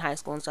met in high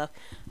school and stuff.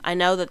 I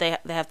know that they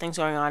have things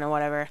going on or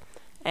whatever,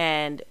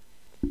 and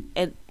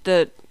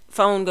the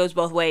phone goes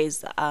both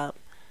ways.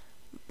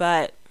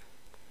 But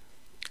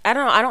I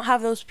don't know. I don't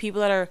have those people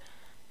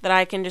that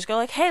I can just go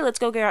like, hey, let's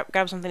go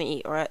grab something to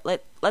eat, or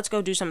let's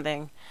go do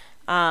something,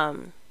 or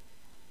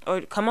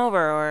come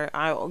over, or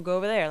I'll go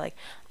over there. Like,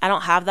 I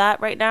don't have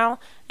that right now,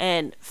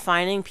 and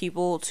finding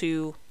people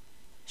to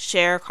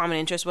share common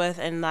interests with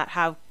and that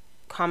have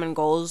common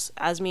goals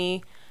as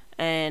me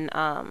and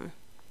I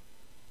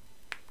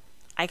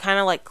kind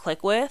of like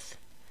click with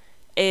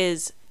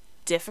is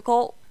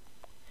difficult.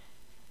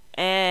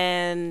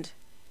 And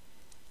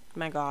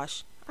my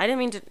gosh, I didn't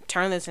mean to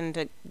turn this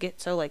into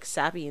get so like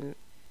sappy and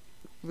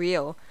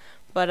real,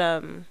 but I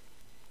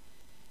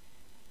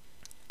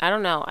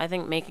don't know. I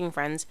think making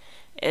friends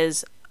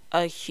is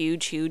a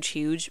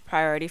huge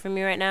priority for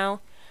me right now,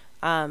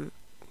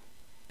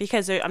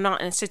 because I'm not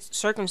in a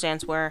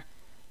circumstance where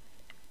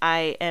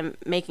I am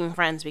making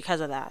friends because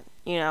of that,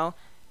 you know?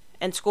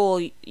 In school,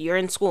 you're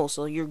in school,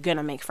 so you're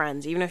gonna make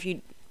friends. Even if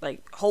you,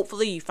 like,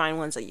 hopefully you find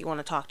ones that you want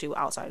to talk to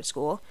outside of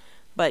school.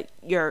 But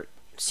you're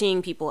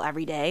seeing people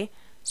every day,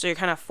 so you're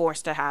kind of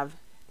forced to have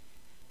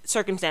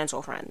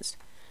circumstantial friends.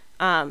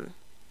 And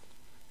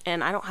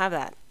I don't have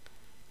that.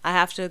 I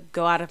have to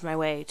go out of my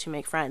way to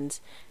make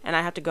friends, and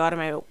I have to go out of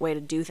my way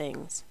to do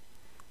things.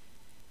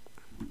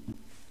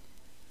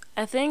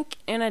 I think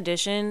in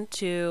addition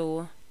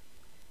to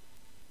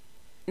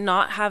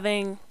not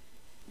having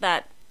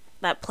that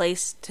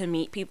place to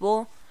meet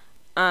people,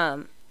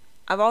 I've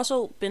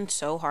also been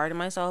so hard on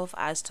myself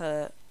as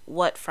to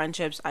what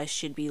friendships I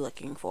should be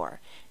looking for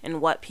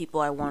and what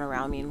people I want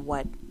around me and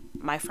what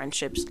my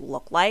friendships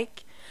look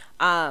like.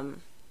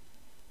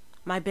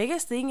 My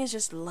biggest thing is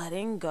just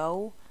letting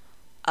go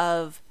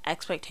of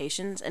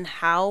expectations and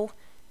how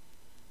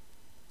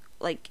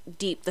like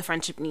deep the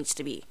friendship needs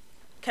to be,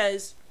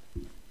 because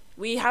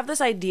we have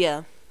this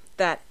idea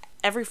that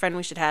every friend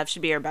we should have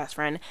should be our best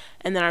friend,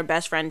 and then our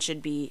best friend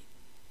should be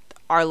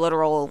our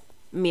literal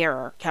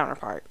mirror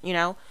counterpart, you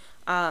know?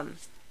 And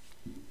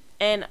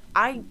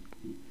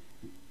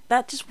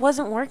that just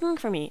wasn't working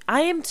for me.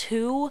 I am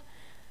too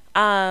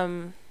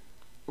random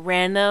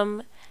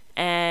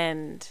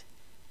and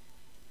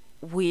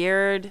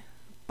weird,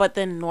 but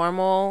then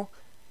normal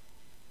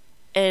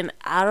and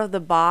out of the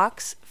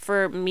box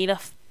for me to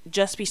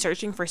just be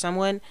searching for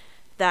someone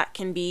that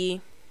can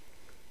be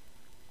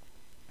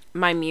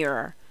my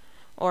mirror,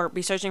 or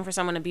be searching for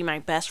someone to be my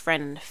best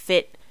friend and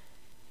fit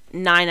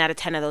 9 out of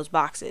 10 of those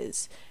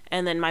boxes,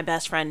 and then my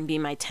best friend be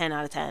my 10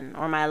 out of 10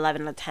 or my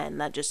 11 out of 10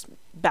 that just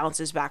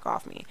bounces back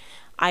off me.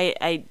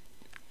 I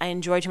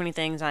enjoy too many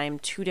things. I am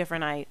too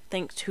different. I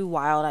think too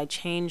wild. I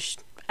change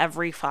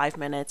every 5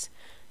 minutes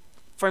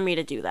for me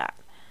to do that.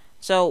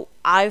 So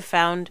I've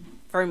found,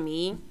 for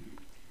me,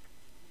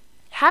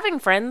 having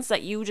friends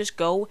that you just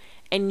go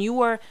and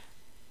you are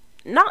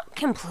not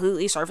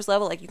completely surface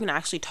level, like you can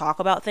actually talk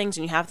about things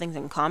and you have things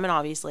in common,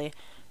 obviously,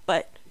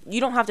 but you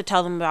don't have to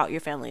tell them about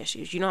your family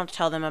issues. You don't have to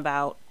tell them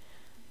about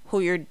who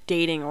you're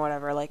dating or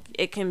whatever. Like,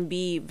 it can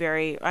be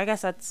very, I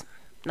guess that's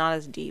not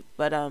as deep,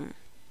 but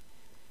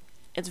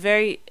it's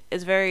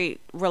very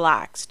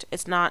relaxed.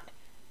 It's not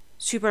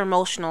super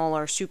emotional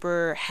or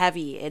super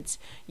heavy. It's,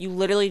 you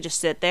literally just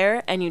sit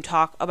there and you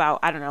talk about,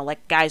 I don't know,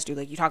 like guys do,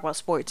 like you talk about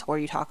sports, or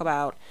you talk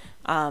about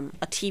a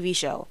TV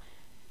show,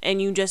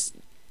 and you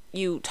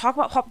talk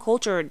about pop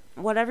culture,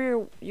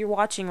 whatever you're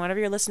watching, whatever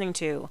you're listening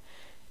to,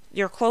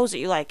 your clothes that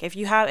you like.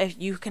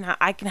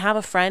 I can have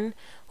a friend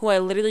who I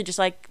literally just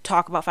like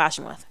talk about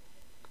fashion with,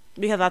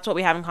 because that's what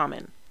we have in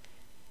common.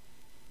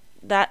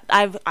 That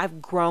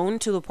I've grown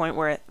to the point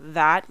where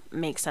that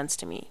makes sense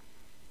to me.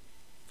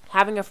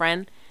 Having a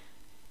friend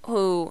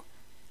who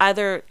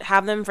either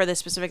have them for this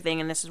specific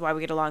thing and this is why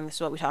we get along, this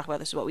is what we talk about,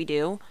 this is what we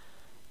do,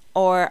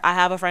 or I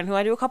have a friend who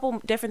I do a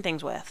couple different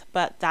things with,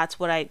 but that's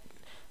what I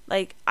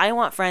like. I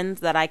want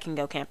friends that I can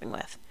go camping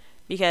with,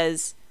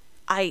 because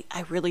I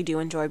really do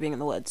enjoy being in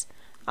the woods.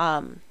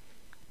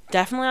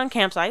 Definitely on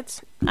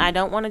campsites. I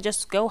don't want to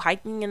just go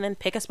hiking and then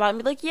pick a spot and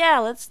be like, yeah,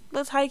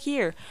 let's hike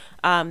here.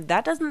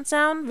 That doesn't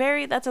sound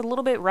that's a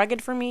little bit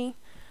rugged for me.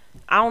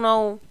 I don't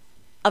know.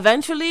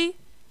 Eventually,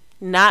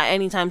 not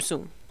anytime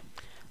soon.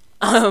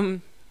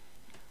 But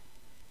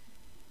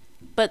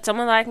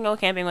someone that I can go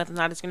camping with and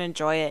I'm just going to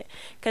enjoy it.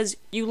 Because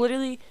you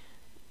literally,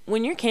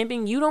 when you're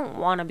camping, you don't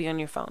want to be on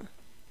your phone.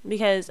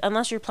 Because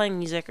unless you're playing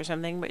music or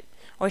something,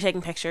 or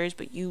taking pictures,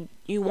 but you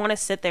want to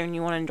sit there and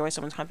you want to enjoy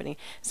someone's company.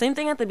 Same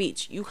thing at the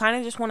beach. You kind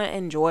of just want to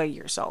enjoy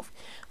yourself.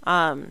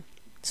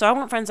 So I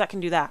want friends that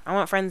can do that. I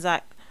want friends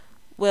that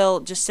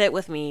will just sit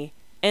with me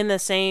in the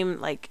same,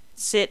 like,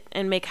 sit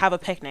and have a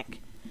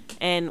picnic,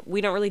 and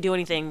we don't really do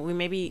anything.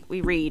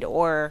 We read,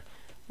 or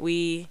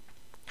we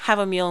have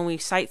a meal and we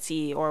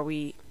sightsee, or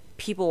we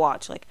people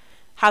watch. Like,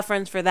 have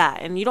friends for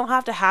that. And you don't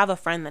have to have a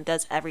friend that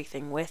does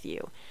everything with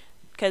you,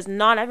 because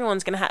not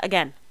everyone's gonna have.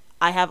 Again,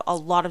 I have a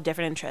lot of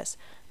different interests.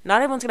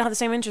 Not everyone's gonna have the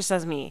same interests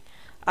as me.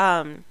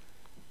 So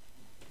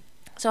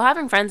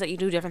having friends that you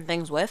do different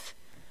things with,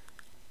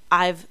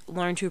 I've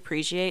learned to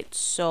appreciate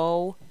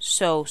so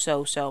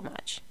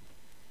much.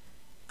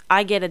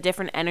 I get a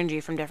different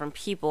energy from different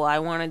people. I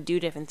want to do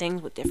different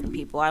things with different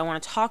people. I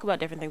want to talk about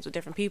different things with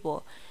different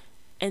people.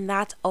 And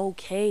that's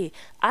okay.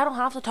 I don't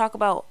have to talk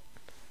about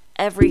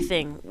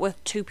everything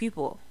with two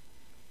people.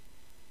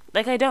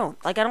 Like, I don't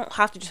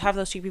have to just have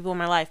those two people in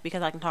my life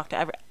because I can talk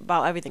to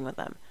about everything with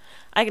them.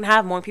 I can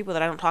have more people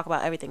that I don't talk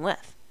about everything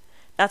with.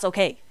 That's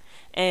okay.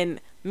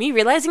 And me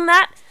realizing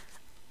that,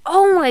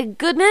 oh my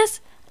goodness,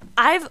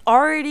 I've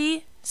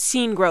already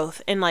seen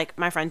growth in, like,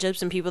 my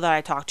friendships and people that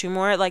I talk to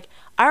more. Like,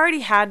 I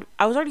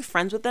was already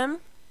friends with them,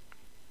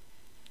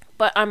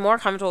 but I'm more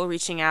comfortable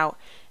reaching out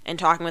and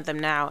talking with them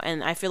now,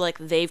 and I feel like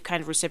they've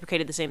kind of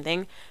reciprocated the same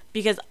thing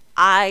because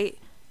I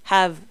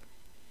have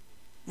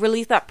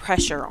released that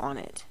pressure on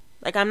it.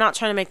 Like, I'm not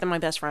trying to make them my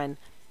best friend,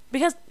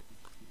 because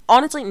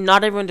honestly,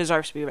 not everyone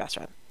deserves to be your best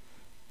friend.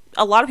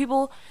 A lot of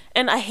people,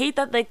 and I hate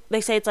that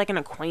they say it's like an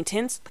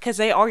acquaintance, because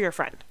they are your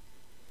friend.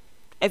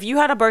 If you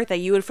had a birthday,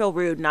 you would feel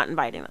rude not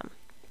inviting them.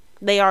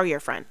 They are your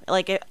friend.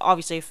 Like, it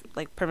obviously,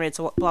 like, permits,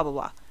 blah, blah,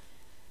 blah.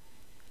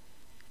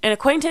 An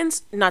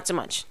acquaintance, not so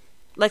much.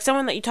 Like,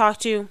 someone that you talk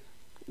to,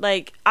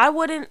 like, I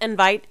wouldn't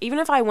invite, even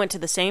if I went to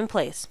the same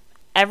place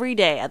every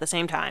day at the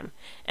same time,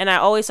 and I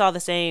always saw the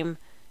same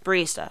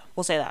barista,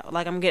 we'll say that.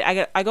 Like,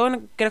 I go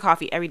and get a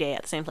coffee every day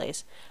at the same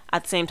place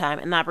at the same time,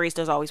 and that barista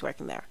is always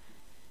working there.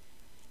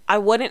 I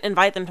wouldn't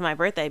invite them to my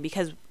birthday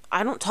because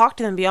I don't talk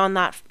to them beyond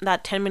that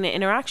 10-minute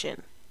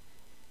interaction.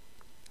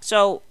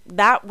 So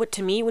that would,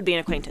 to me, would be an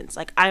acquaintance.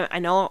 Like, I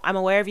know I'm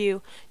aware of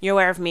you, you're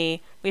aware of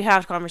me, we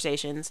have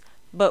conversations,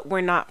 but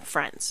we're not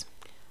friends.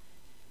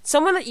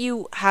 Someone that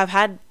you have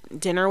had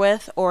dinner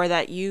with, or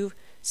that you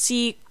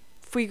see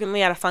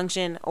frequently at a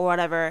function or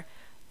whatever,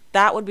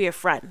 that would be a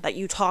friend that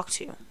you talk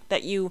to.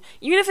 That you,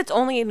 even if it's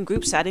only in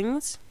group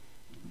settings,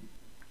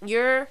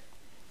 you're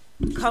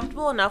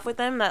comfortable enough with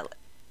them that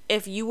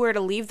if you were to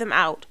leave them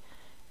out,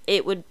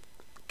 it would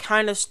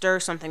kind of stir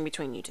something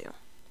between you two.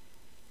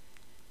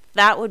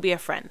 That would be a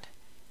friend.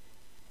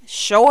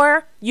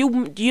 Sure,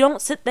 you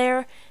don't sit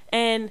there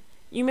and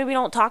you maybe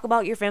don't talk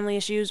about your family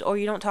issues, or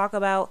you don't talk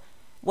about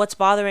what's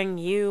bothering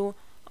you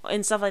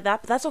and stuff like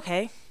that, but that's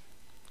okay.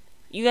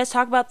 You guys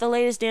talk about the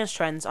latest dance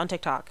trends on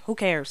TikTok. Who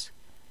cares?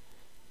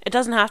 It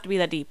doesn't have to be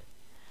that deep.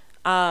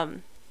 My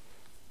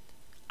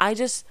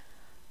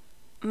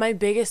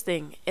biggest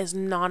thing is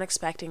not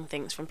expecting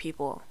things from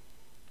people.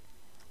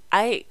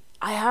 I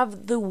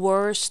have the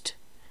worst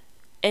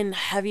and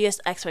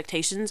heaviest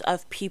expectations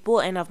of people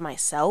and of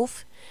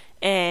myself,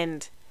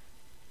 and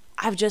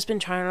I've just been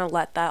trying to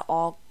let that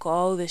all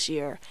go this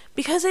year,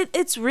 because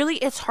it's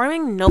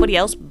harming nobody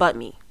else but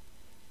me.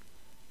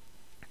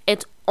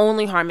 It's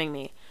only harming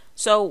me.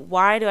 So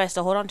why do I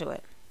still hold on to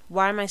it?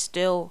 Why am I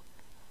still,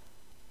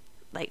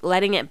 like,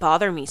 letting it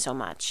bother me so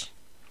much?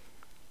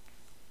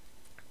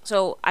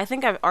 So I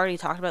think I've already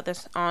talked about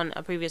this on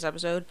a previous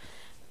episode,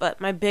 but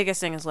my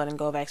biggest thing is letting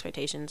go of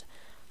expectations.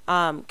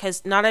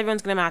 Because not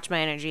everyone's going to match my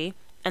energy,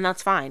 and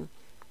that's fine.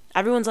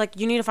 Everyone's like,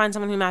 you need to find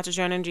someone who matches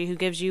your energy, who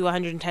gives you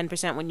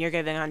 110% when you're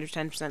giving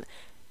 110%.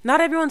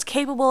 Not everyone's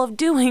capable of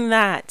doing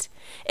that.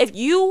 If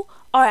you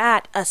are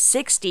at a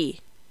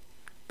 60,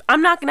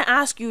 I'm not going to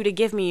ask you to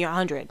give me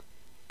 100.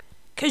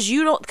 Because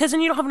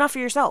then you don't have enough for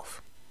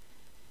yourself.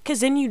 Because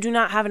then you do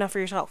not have enough for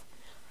yourself.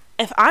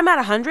 If I'm at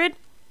 100,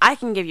 I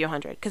can give you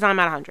 100, because I'm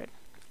at 100.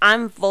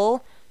 I'm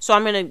full, so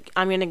I'm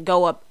gonna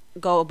go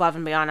above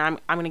and beyond. I'm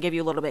gonna give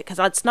you a little bit, because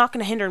it's not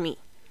gonna hinder me.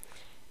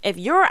 If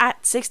you're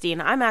at 60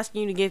 and I'm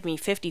asking you to give me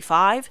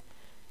 55,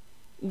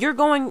 you're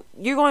going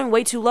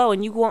way too low,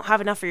 and you won't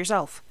have enough for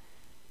yourself.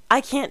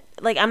 I'm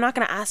not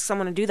gonna ask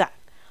someone to do that.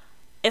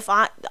 If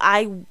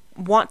I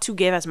want to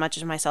give as much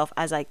of myself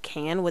as I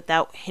can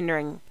without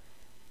hindering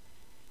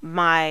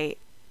my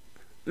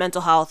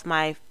mental health,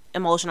 my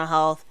emotional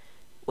health,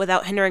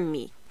 without hindering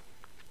me.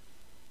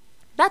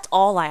 That's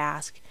all I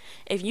ask.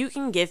 If you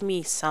can give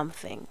me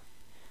something,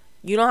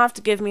 you don't have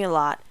to give me a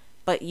lot,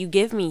 but you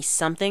give me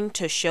something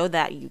to show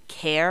that you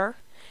care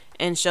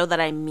and show that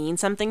I mean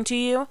something to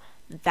you,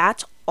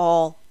 that's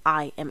all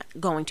I am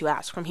going to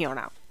ask from here on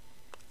out.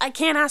 I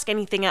can't ask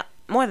anything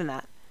more than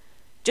that.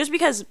 Just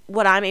because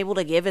what I'm able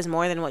to give is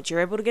more than what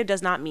you're able to give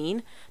does not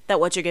mean that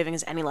what you're giving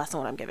is any less than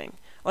what I'm giving,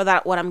 or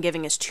that what I'm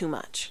giving is too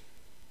much.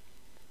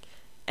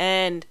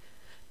 And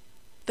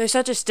there's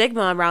such a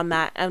stigma around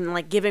that, and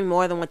like giving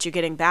more than what you're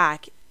getting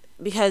back,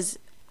 because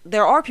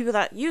there are people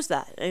that use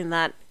that and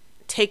that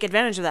take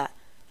advantage of that.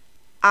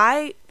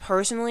 I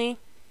personally,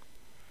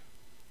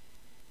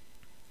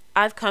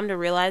 I've come to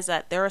realize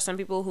that there are some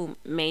people who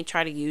may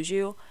try to use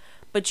you,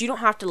 but you don't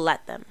have to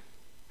let them.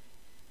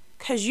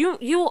 because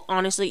you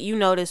honestly, you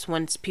notice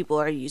when people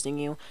are using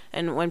you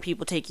and when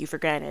people take you for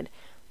granted.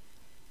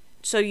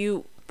 So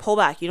you pull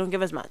back. You don't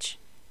give as much.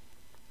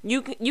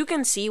 You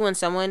can see when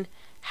someone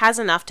has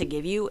enough to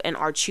give you and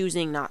are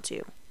choosing not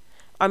to,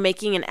 are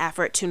making an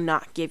effort to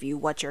not give you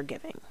what you're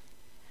giving.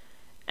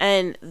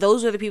 And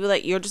those are the people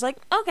that you're just like,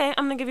 okay,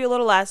 I'm gonna give you a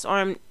little less, or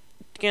I'm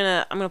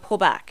gonna pull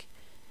back.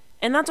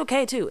 And that's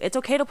okay too. It's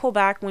okay to pull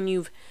back when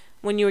you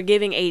were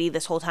giving 80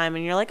 this whole time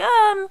and you're like,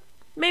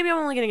 maybe I'm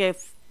only gonna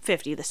give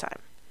 50 this time.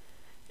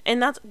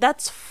 And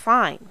that's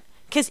fine.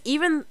 Because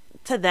even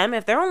to them,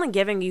 if they're only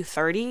giving you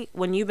 30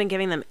 when you've been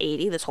giving them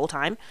 80 this whole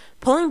time,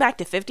 pulling back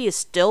to 50 is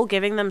still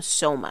giving them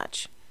so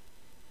much.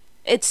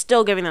 It's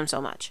still giving them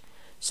so much.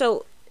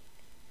 So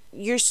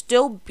you're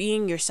still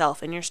being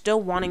yourself, and you're still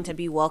wanting to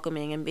be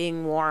welcoming and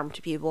being warm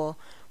to people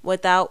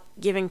without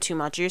giving too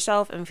much of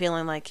yourself and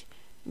feeling like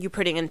you're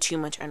putting in too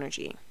much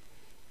energy.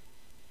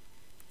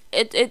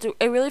 It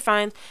really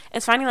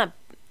it's finding that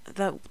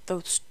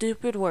the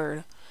stupid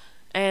word,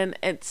 and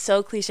it's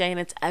so cliche and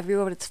it's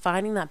everywhere, but it's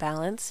finding that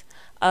balance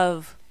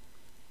of,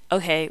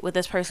 okay, with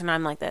this person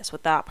I'm like this,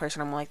 with that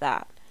person I'm like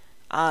that,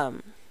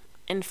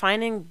 and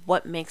finding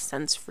what makes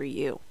sense for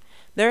you.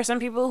 There are some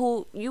people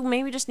who you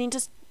maybe just need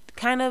to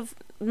kind of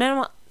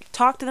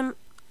talk to them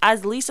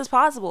as least as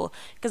possible,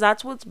 because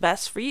that's what's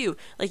best for you.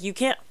 Like, you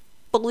can't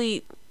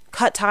fully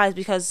cut ties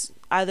because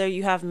either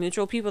you have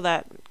mutual people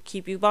that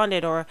keep you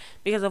bonded, or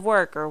because of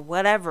work, or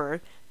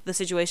whatever the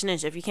situation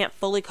is. If you can't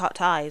fully cut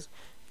ties,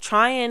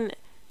 try and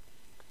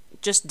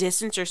just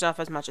distance yourself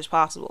as much as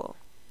possible.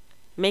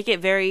 Make it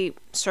very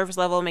surface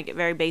level, make it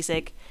very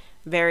basic,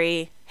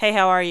 very, hey,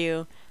 how are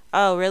you?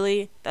 Oh,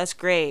 really? That's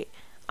great.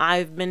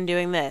 I've been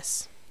doing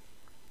this.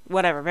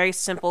 Whatever, very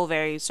simple,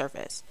 very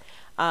surface.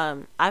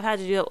 I've had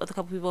to do it with a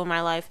couple people in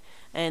my life,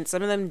 and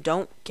some of them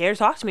don't care to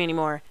talk to me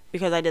anymore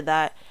because I did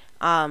that.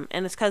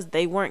 And it's because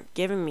they weren't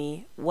giving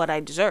me what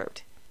I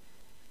deserved.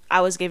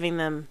 I was giving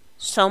them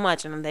so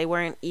much, and they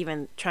weren't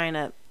even trying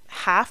to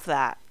half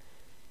that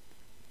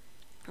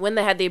when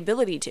they had the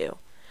ability to.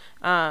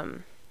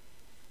 And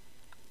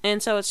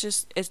so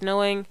it's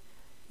knowing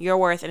your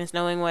worth, and it's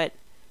knowing what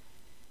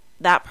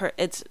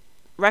it's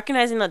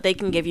recognizing that they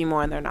can give you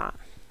more and they're not.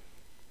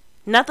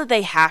 Not that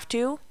they have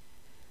to,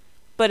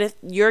 but if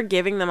you're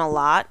giving them a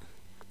lot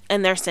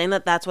and they're saying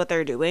that that's what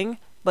they're doing,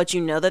 but you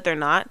know that they're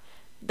not,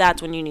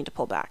 that's when you need to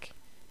pull back.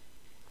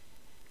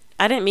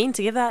 I didn't mean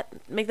to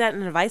make that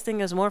an advice thing.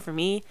 It was more for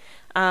me.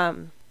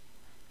 But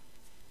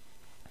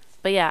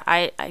yeah,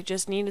 I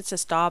just needed to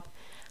stop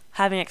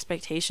having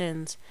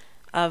expectations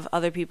of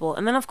other people.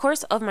 And then, of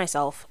course, of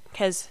myself.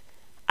 Because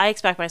I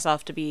expect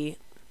myself to be,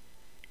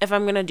 if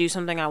I'm going to do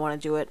something, I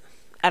want to do it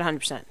at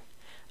 100%.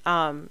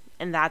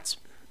 And that's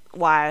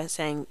why I was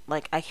saying,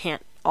 like, I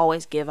can't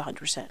always give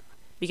 100%.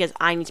 Because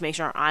I need to make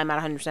sure I'm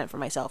at 100% for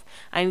myself.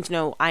 I need to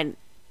know, I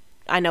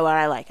know what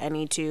I like. I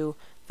need to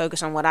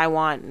focus on what I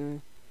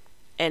want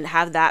and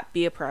have that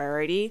be a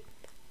priority.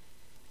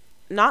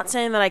 Not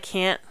saying that I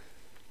can't,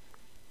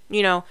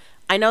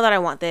 I know that I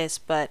want this,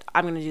 but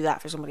I'm going to do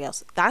that for somebody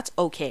else. That's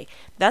okay.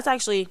 That's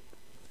actually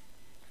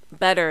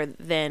better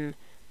than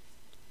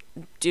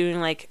doing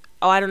like,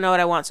 oh, I don't know what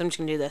I want, so I'm just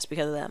going to do this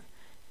because of them.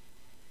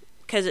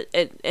 Because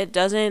it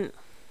doesn't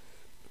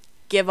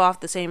give off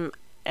the same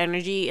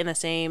energy and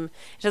it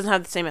doesn't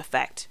have the same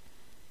effect.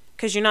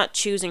 Because you're not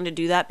choosing to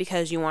do that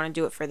because you want to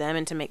do it for them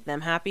and to make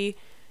them happy.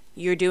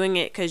 You're doing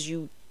it because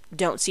you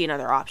don't see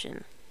another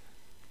option.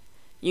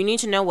 You need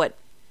to know what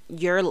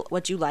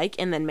you like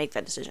and then make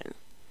that decision.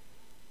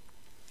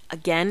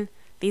 Again,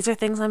 these are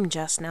things I'm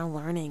just now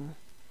learning.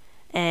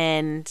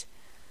 And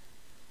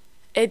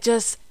it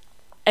just,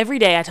 every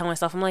day I tell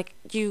myself, I'm like,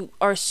 you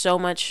are so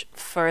much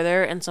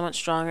further and so much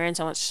stronger and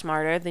so much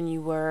smarter than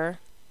you were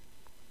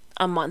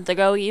a month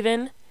ago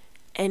even.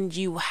 And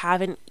you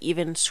haven't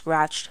even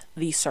scratched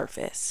the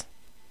surface.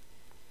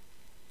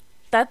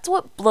 That's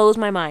what blows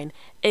my mind,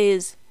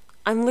 is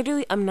I'm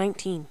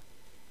 19.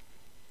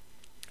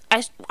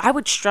 I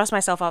would stress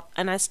myself up,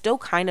 and I still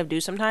kind of do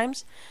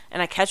sometimes,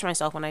 and I catch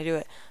myself when I do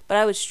it, but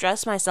I would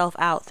stress myself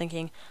out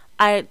thinking,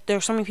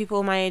 there's so many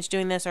people my age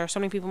doing this, or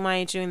so many people my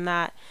age doing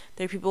that,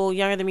 there are people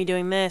younger than me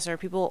doing this, or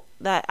people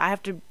that I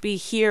have to be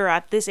here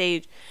at this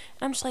age,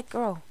 and I'm just like,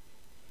 girl,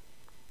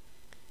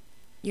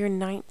 you're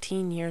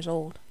 19 years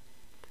old.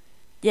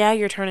 Yeah,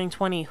 you're turning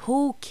 20.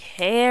 Who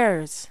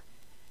cares?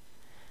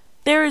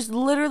 There is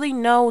literally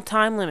no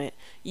time limit.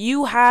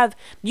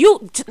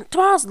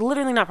 Tomorrow's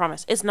literally not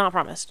promised. It's not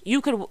promised.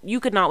 You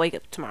could not wake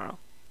up tomorrow.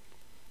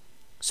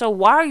 So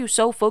why are you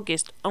so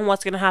focused on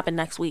what's going to happen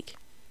next week?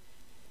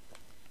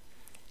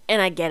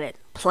 And I get it.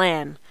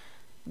 Plan.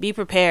 Be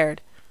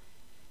prepared.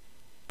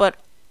 But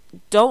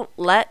don't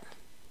let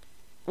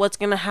what's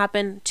going to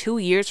happen 2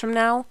 years from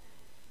now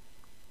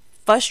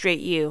frustrate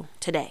you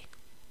today.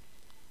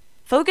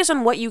 Focus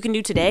on what you can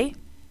do today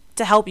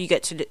to help you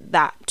get to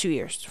that 2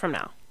 years from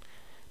now.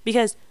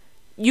 Because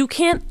you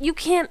can't,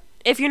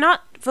 if you're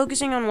not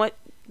focusing on what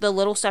the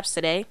little steps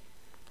today,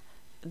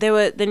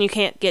 then you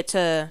can't get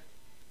to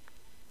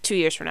 2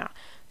 years from now.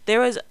 there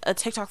was a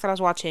TikTok that I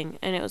was watching,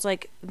 and it was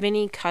like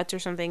Vinny Cuts or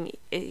something.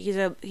 He's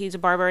a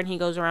barber, and he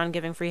goes around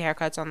giving free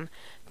haircuts on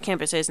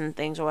campuses and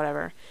things or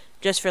whatever,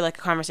 just for like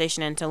a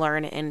conversation and to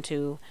learn and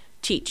to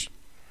teach.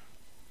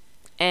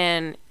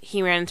 And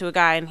he ran into a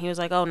guy, and he was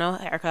like, "Oh, no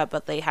haircut,"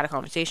 but they had a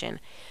conversation,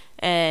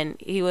 and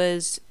he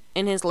was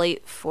in his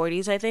late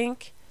 40s, I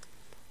think.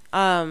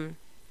 And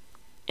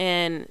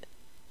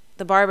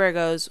the barber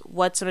goes,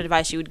 "What's some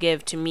advice you would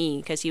give to me?"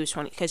 Because he's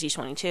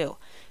 22,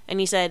 and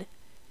he said,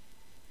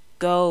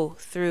 "Go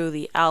through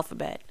the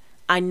alphabet.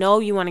 I know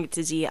you want to get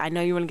to Z. I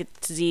know you want to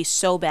get to Z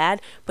so bad,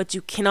 but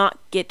you cannot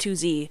get to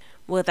Z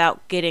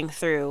without getting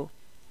through,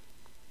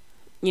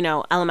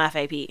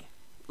 LMFAP.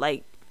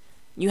 Like,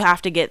 you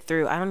have to get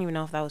through." I don't even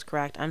know if that was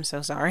correct. I'm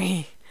so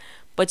sorry.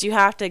 But you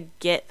have to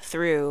get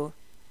through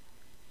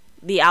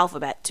the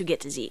alphabet to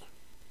get to Z.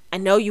 I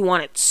know you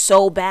want it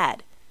so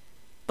bad,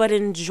 but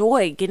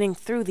enjoy getting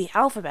through the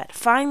alphabet.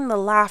 Find the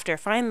laughter,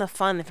 find the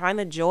fun, find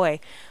the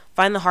joy,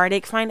 find the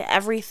heartache, find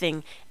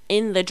everything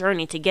in the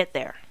journey to get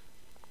there.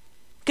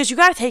 Because you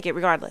got to take it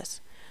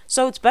regardless.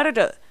 So it's better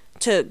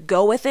to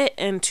go with it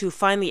and to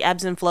find the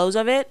ebbs and flows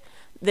of it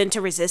than to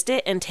resist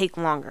it and take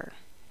longer.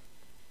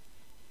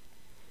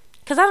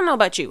 Because I don't know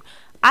about you.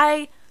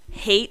 I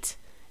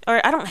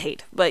don't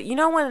hate, but you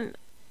know when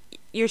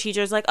your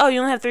teacher's like, "Oh, you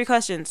only have 3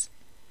 questions."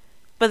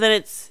 But then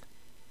it's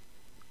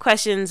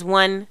questions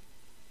 1,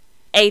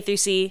 A through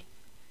C,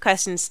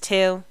 questions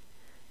 2,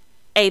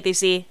 A through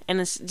C,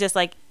 and it's just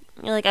like,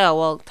 you're like, "Oh,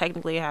 well,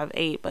 technically you have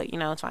 8, but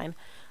it's fine."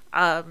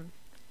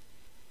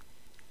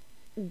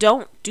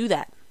 Don't do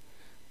that.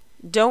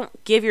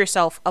 Don't give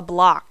yourself a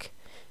block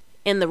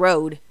in the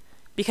road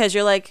because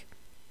you're like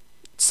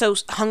so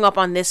hung up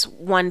on this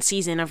one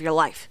season of your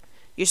life.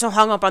 You're so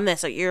hung up on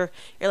this, like you're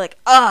like,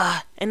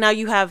 and now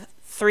you have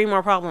 3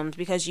 more problems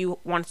because you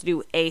wanted to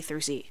do A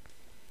through C.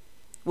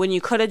 When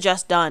you could have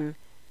just done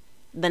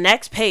the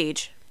next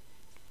page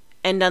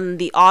and done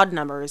the odd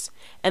numbers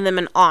and then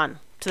been on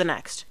to the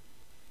next.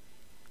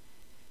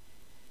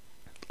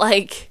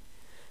 Like,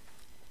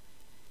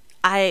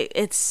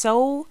 it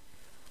sounds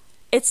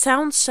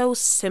so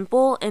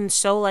simple and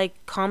so like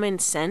common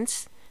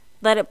sense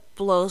that it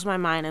blows my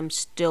mind. I'm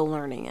still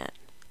learning it.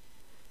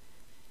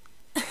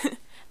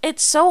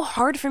 It's so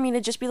hard for me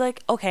to just be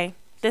like, okay,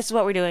 this is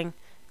what we're doing.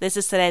 This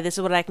is today. This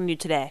is what I can do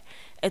today.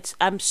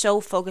 I'm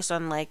so focused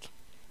on like,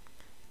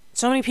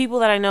 so many people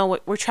that I know,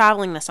 we're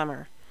traveling this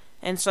summer.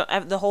 And so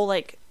the whole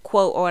like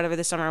quote or whatever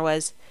this summer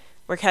was,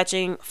 we're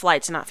catching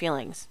flights, not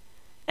feelings.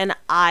 And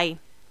I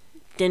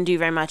didn't do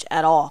very much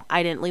at all.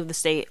 I didn't leave the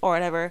state or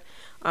whatever.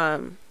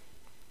 But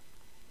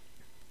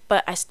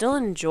I still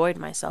enjoyed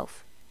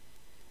myself.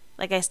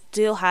 Like I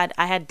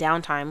had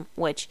downtime,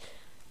 which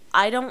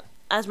I don't,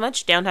 as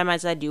much downtime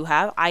as I do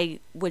have, I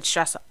would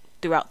stress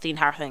throughout the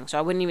entire thing. So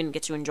I wouldn't even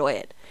get to enjoy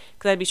it.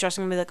 Because I'd be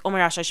stressing and be like, oh my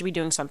gosh, I should be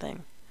doing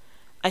something.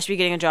 I should be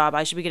getting a job.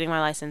 I should be getting my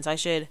license. I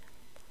should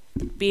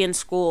be in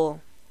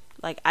school.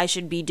 Like, I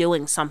should be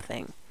doing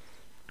something.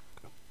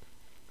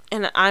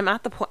 And I'm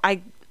at the point,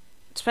 I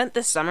spent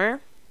this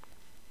summer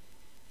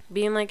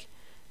being like,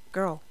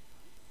 girl,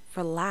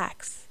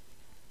 relax.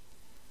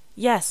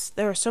 Yes,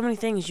 there are so many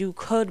things you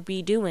could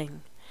be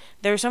doing.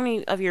 There are so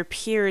many of your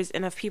peers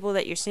and of people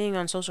that you're seeing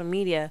on social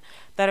media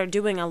that are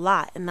doing a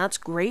lot. And that's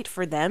great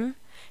for them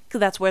because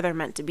that's where they're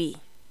meant to be.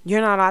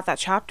 You're not at that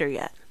chapter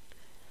yet.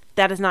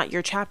 That is not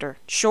your chapter.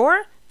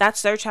 Sure,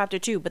 that's their chapter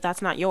too, but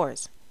that's not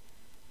yours.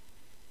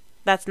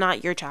 That's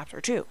not your chapter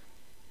too.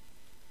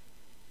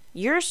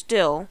 You're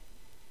still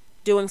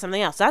doing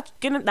something else.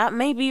 That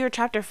may be your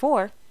chapter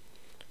 4,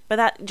 but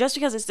that just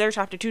because it's their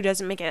chapter 2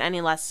 doesn't make it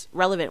any less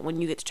relevant when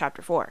you get to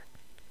chapter 4.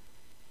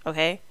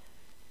 Okay?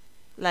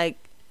 Like,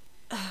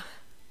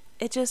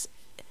 it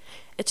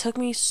took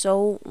me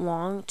so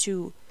long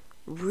to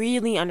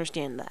really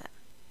understand that.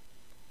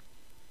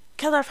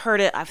 Because I've heard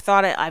it, I've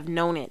thought it, I've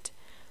known it.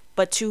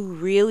 But to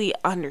really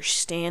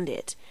understand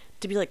it,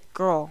 to be like,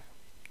 girl,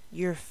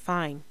 you're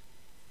fine.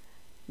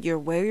 You're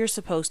where you're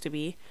supposed to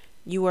be.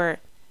 You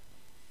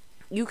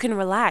can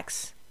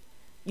relax.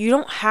 You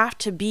don't have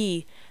to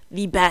be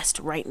the best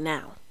right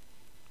now.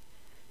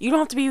 You don't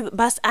have to be the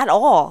best at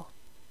all.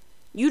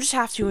 You just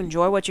have to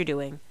enjoy what you're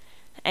doing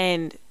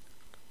and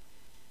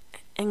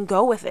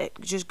go with it.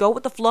 Just go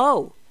with the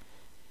flow.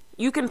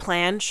 You can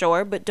plan,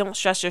 sure, but don't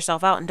stress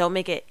yourself out and don't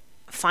make it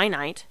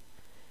finite.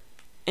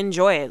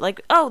 Enjoy it.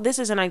 Like, oh, this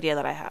is an idea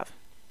that I have.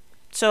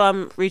 So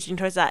I'm reaching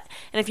towards that.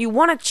 And if you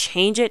want to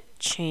change it,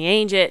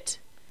 change it.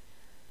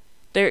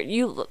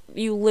 You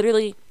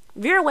literally,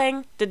 Vera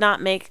Wang did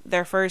not make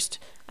their first,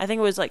 I think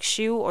it was like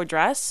shoe or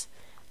dress,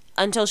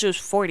 until she was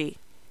 40.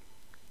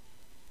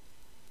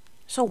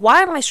 So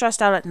why am I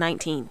stressed out at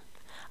 19?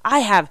 I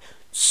have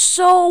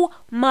so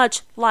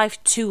much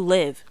life to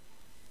live.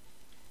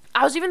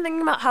 I was even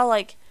thinking about how,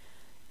 like,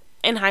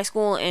 in high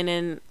school and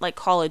in, like,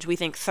 college, we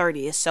think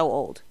 30 is so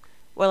old.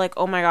 We're like,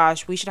 oh my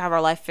gosh, we should have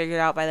our life figured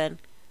out by then.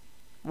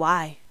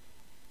 Why?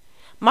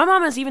 My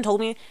mom has even told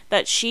me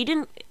that she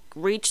didn't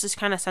reach this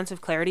kind of sense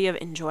of clarity of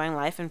enjoying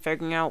life and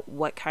figuring out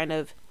what kind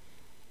of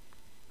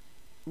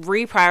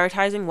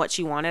reprioritizing what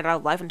she wanted out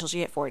of life until she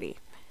hit 40.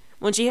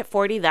 When she hit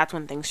 40, that's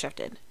when things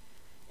shifted.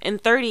 In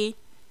 30,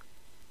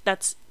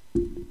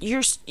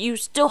 you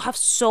still have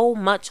so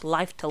much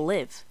life to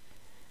live.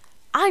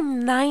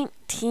 I'm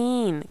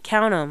 19.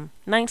 Count 'em.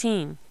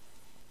 19.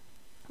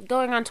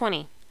 Going on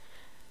 20.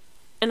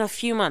 In a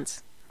few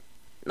months.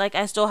 Like,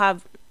 I still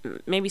have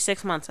maybe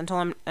 6 months until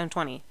I'm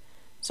 20.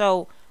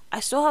 So, I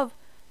still have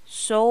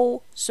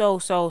so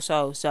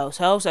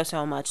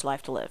much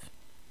life to live.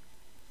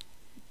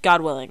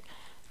 God willing.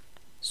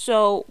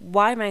 So,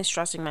 why am I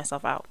stressing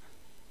myself out?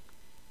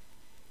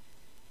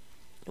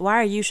 Why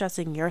are you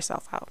stressing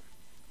yourself out?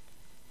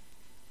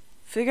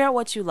 Figure out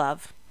what you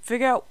love.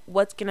 Figure out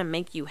what's going to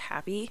make you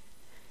happy.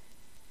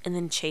 And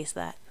then chase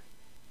that.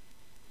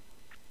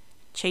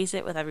 Chase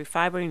it with every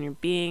fiber in your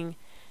being.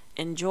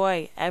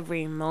 Enjoy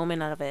every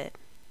moment of it.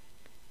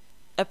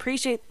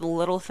 Appreciate the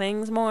little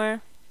things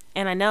more.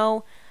 And I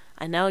know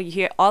you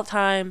hear it all the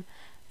time.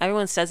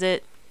 Everyone says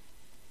it.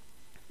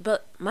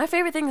 But my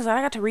favorite thing is that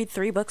I got to read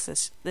 3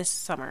 books this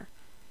summer.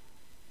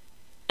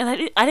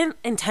 And I didn't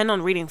intend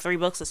on reading 3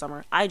 books this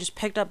summer. I just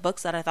picked up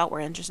books that I thought were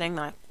interesting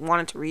that I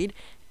wanted to read,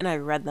 and I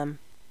read them.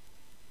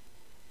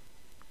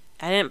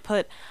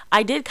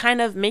 I did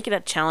kind of make it a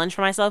challenge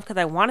for myself because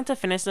I wanted to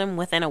finish them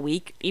within a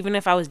week, even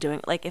if I was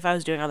doing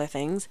other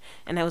things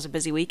and it was a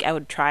busy week, I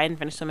would try and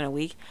finish them in a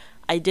week.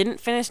 I didn't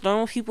finish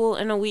Normal People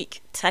in a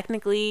week,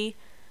 technically,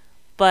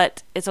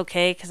 but it's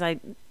okay because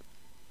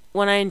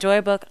when I enjoy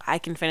a book, I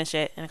can finish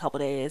it in a couple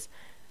days.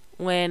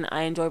 When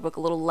I enjoy a book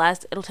a little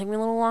less, it'll take me a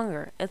little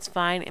longer. It's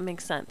fine. It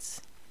makes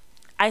sense.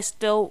 I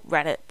still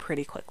read it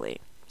pretty quickly.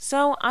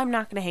 So I'm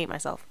not going to hate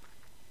myself.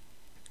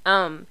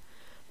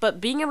 But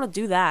being able to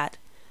do that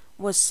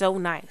was so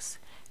nice.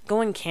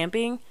 Going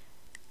camping,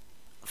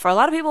 for a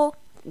lot of people,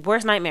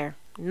 worst nightmare.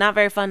 Not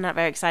very fun, not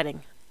very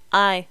exciting.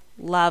 I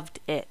loved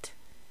it.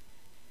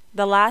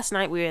 The last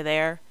night we were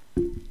there,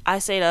 I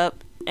stayed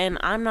up, and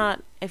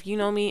if you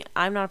know me,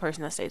 I'm not a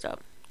person that stays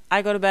up.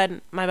 I go to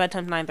bed, my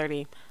bedtime's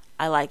 9:30.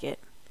 I like it.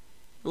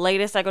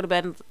 Latest I go to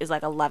bed is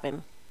like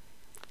 11.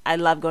 I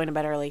love going to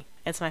bed early.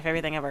 It's my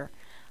favorite thing ever.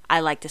 I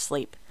like to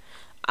sleep.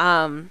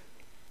 And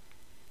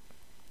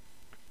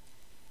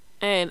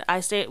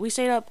we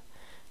stayed up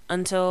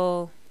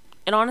until,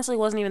 it honestly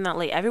wasn't even that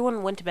late.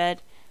 Everyone went to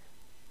bed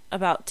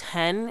about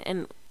 10,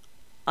 and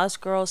us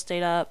girls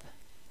stayed up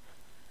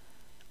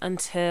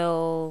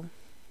until,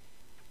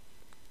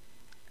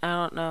 I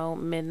don't know,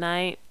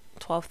 midnight,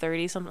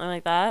 12:30, something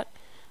like that.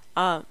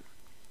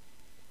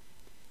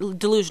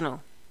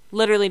 Delusional.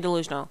 Literally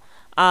delusional.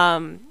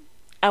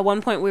 At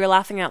one point we were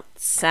laughing out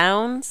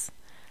sounds.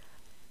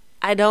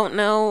 I don't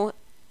know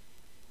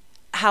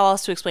how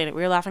else to explain it.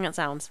 We were laughing at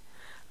sounds.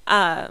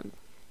 But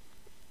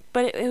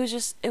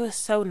it was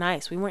so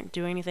nice. We weren't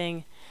doing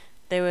anything.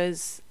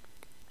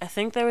 I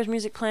think there was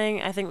music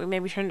playing. I think we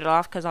maybe turned it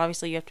off because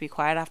obviously you have to be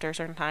quiet after a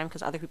certain time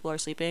because other people are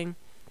sleeping.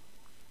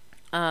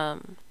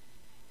 It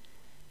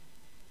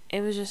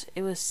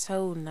was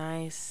so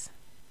nice.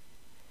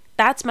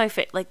 That's my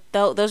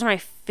those are my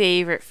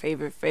favorite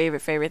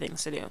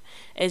things to do,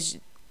 is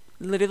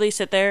literally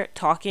sit there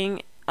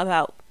talking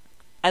about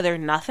either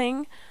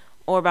nothing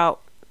or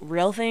about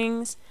real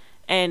things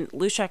and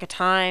lose track of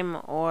time,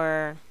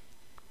 or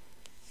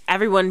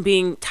everyone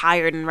being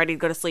tired and ready to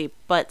go to sleep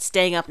but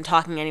staying up and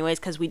talking anyways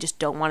because we just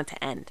don't want it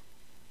to end.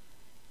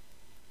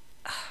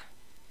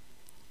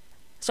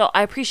 So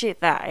I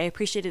appreciate that. I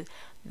appreciated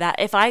that.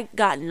 If I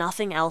got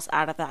nothing else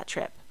out of that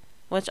trip,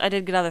 which I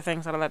did get other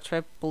things out of that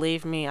trip.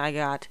 Believe me, I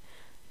got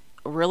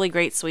really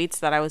great sweets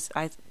that I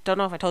don't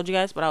know if I told you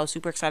guys, but I was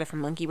super excited for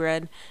Monkey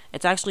Bread.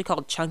 It's actually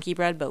called Chunky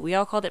Bread, but we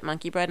all called it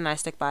Monkey Bread, and I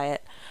stick by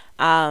it.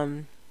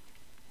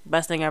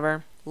 Best thing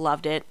ever.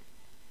 Loved it.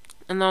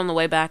 And then on the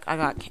way back, I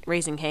got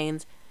Raising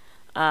Cane's,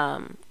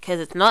 because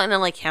it's not in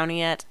LA County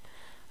yet.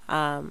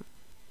 But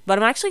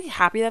I'm actually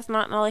happy that it's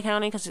not in LA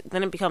County, because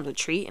then it becomes a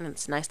treat, and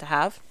it's nice to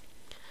have.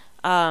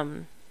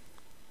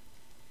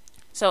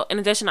 So in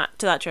addition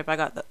to that trip, I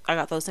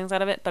got those things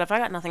out of it. But if I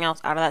got nothing else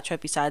out of that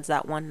trip besides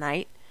that one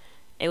night,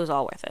 it was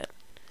all worth it.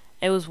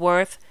 It was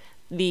worth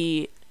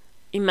the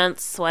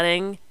immense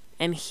sweating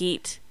and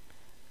heat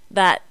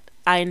that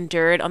I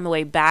endured on the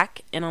way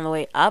back and on the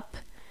way up.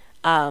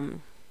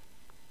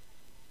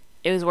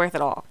 It was worth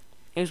it all.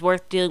 It was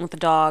worth dealing with the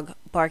dog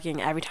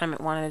barking every time it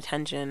wanted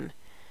attention.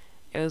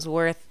 It was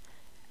worth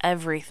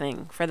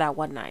everything for that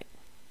one night.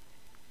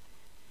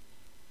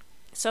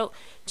 So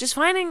just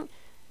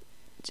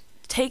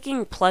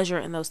taking pleasure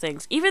in those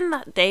things. Even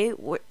that day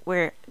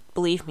where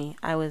believe me,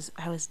 I was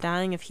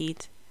dying of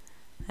heat.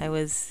 I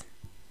was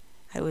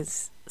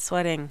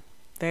sweating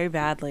very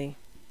badly.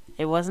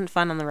 It wasn't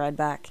fun on the ride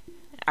back.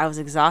 I was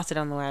exhausted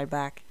on the ride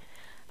back.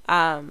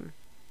 I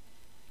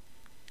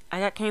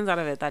got canes out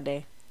of it that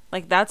day.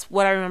 Like, that's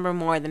what I remember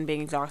more than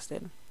being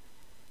exhausted.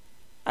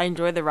 I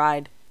enjoyed the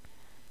ride.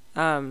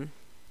 I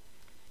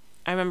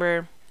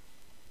remember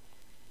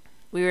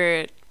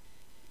it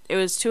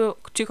was two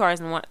cars,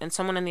 and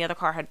someone in the other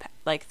car had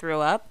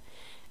threw up,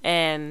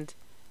 and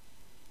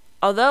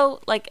although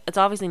it's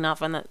obviously not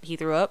fun that he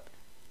threw up,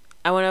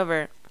 I went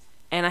over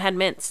and I had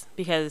mints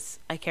because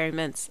I carry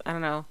mints. I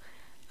don't know.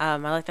 I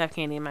like to have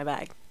candy in my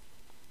bag.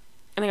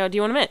 And I go, do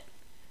you want a mint?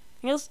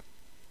 He goes,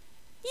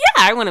 yeah,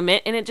 I want a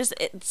mint.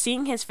 And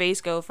seeing his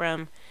face go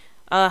from,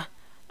 I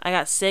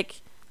got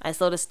sick, I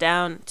slowed us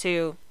down,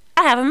 to,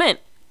 I have a mint,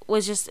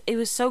 it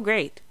was so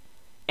great.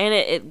 And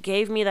it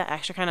gave me that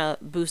extra kind of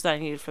boost that I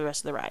needed for the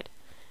rest of the ride.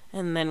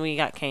 And then we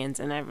got cans,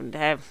 and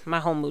my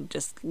whole mood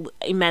just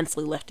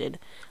immensely lifted.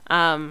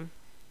 But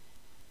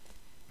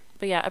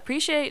yeah,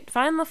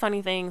 find the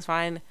funny things,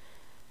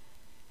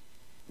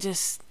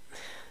 just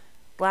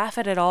laugh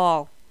at it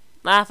all.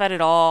 Laugh at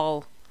it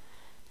all.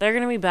 There are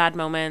going to be bad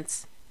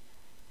moments.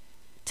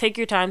 Take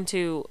your time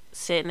to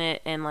sit in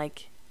it and,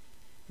 like,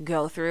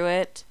 go through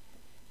it.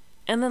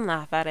 And then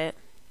laugh at it.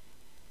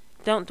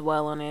 Don't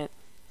dwell on it.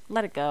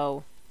 Let it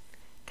go.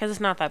 Because it's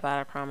not that bad,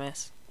 I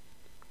promise.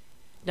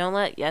 Don't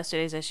let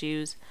yesterday's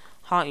issues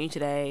haunt you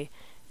today.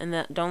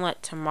 And don't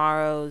let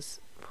tomorrow's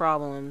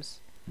problems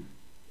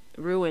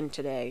ruin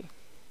today.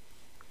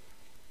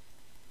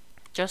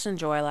 Just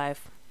enjoy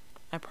life.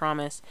 I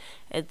promise.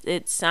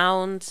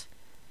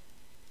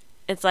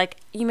 It's like,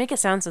 you make it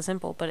sound so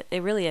simple, but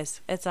it really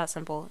is. It's that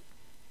simple.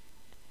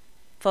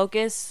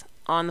 Focus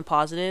on the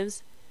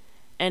positives,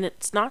 and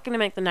it's not going to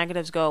make the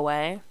negatives go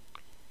away,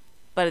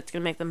 but it's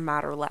going to make them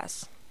matter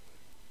less.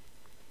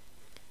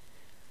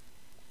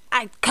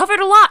 I covered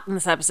a lot in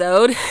this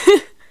episode.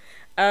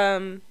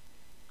 I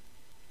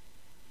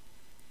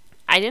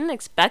didn't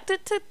expect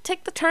it to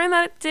take the turn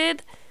that it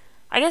did.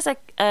 I guess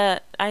I'm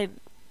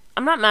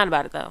not mad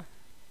about it, though.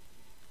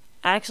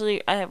 I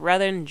have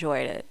rather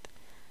enjoyed it.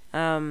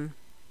 I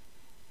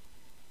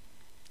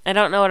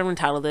don't know what I'm going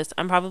to title this.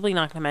 I'm probably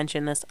not going to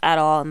mention this at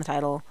all in the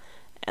title.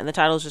 And the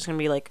title is just going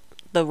to be, like,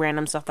 the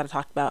random stuff that I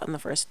talked about in the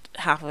first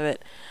half of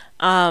it.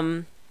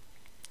 I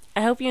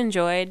hope you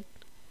enjoyed.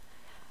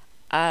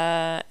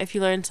 If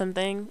you learned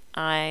something,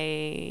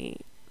 I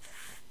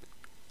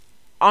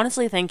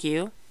honestly thank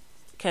you.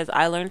 Because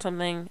I learned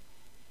something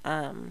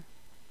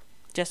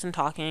just in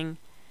talking.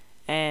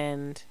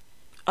 And,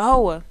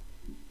 I'll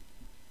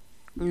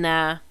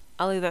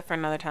leave that for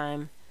another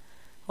time.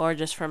 Or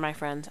just for my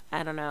friends.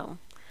 I don't know.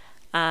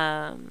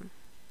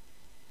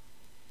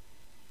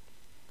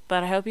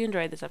 But I hope you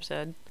enjoyed this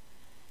episode.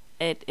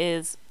 It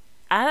is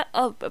at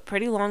a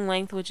pretty long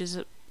length, which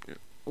is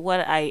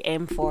what I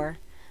aim for.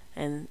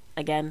 And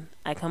again,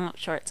 I come up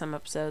short some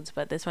episodes,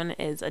 but this one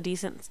is a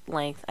decent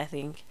length, I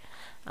think.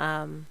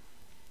 I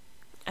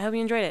hope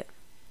you enjoyed it.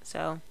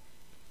 So,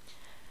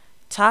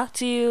 talk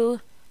to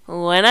you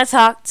when I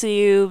talk to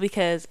you,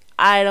 because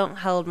I don't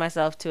hold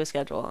myself to a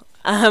schedule.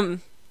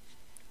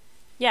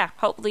 Yeah,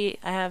 hopefully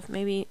I have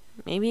maybe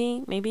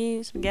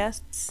some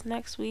guests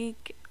next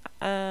week.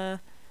 Or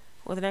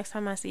the next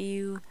time I see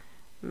you.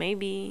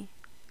 Maybe.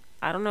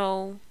 I don't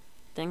know.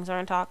 Things are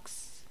in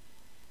talks.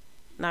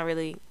 Not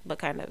really, but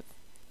kind of.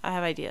 I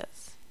have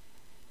ideas.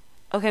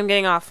 Okay, I'm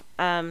getting off.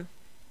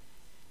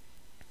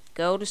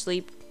 Go to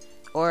sleep.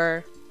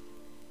 Or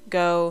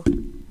go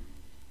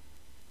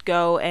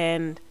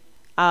and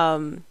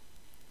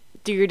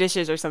do your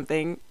dishes or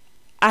something.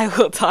 I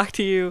will talk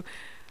to you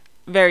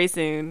very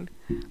soon.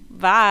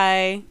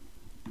 Bye.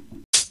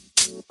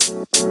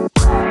 You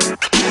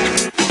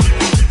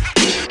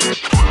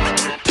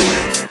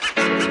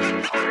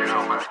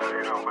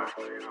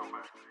know,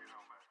 man.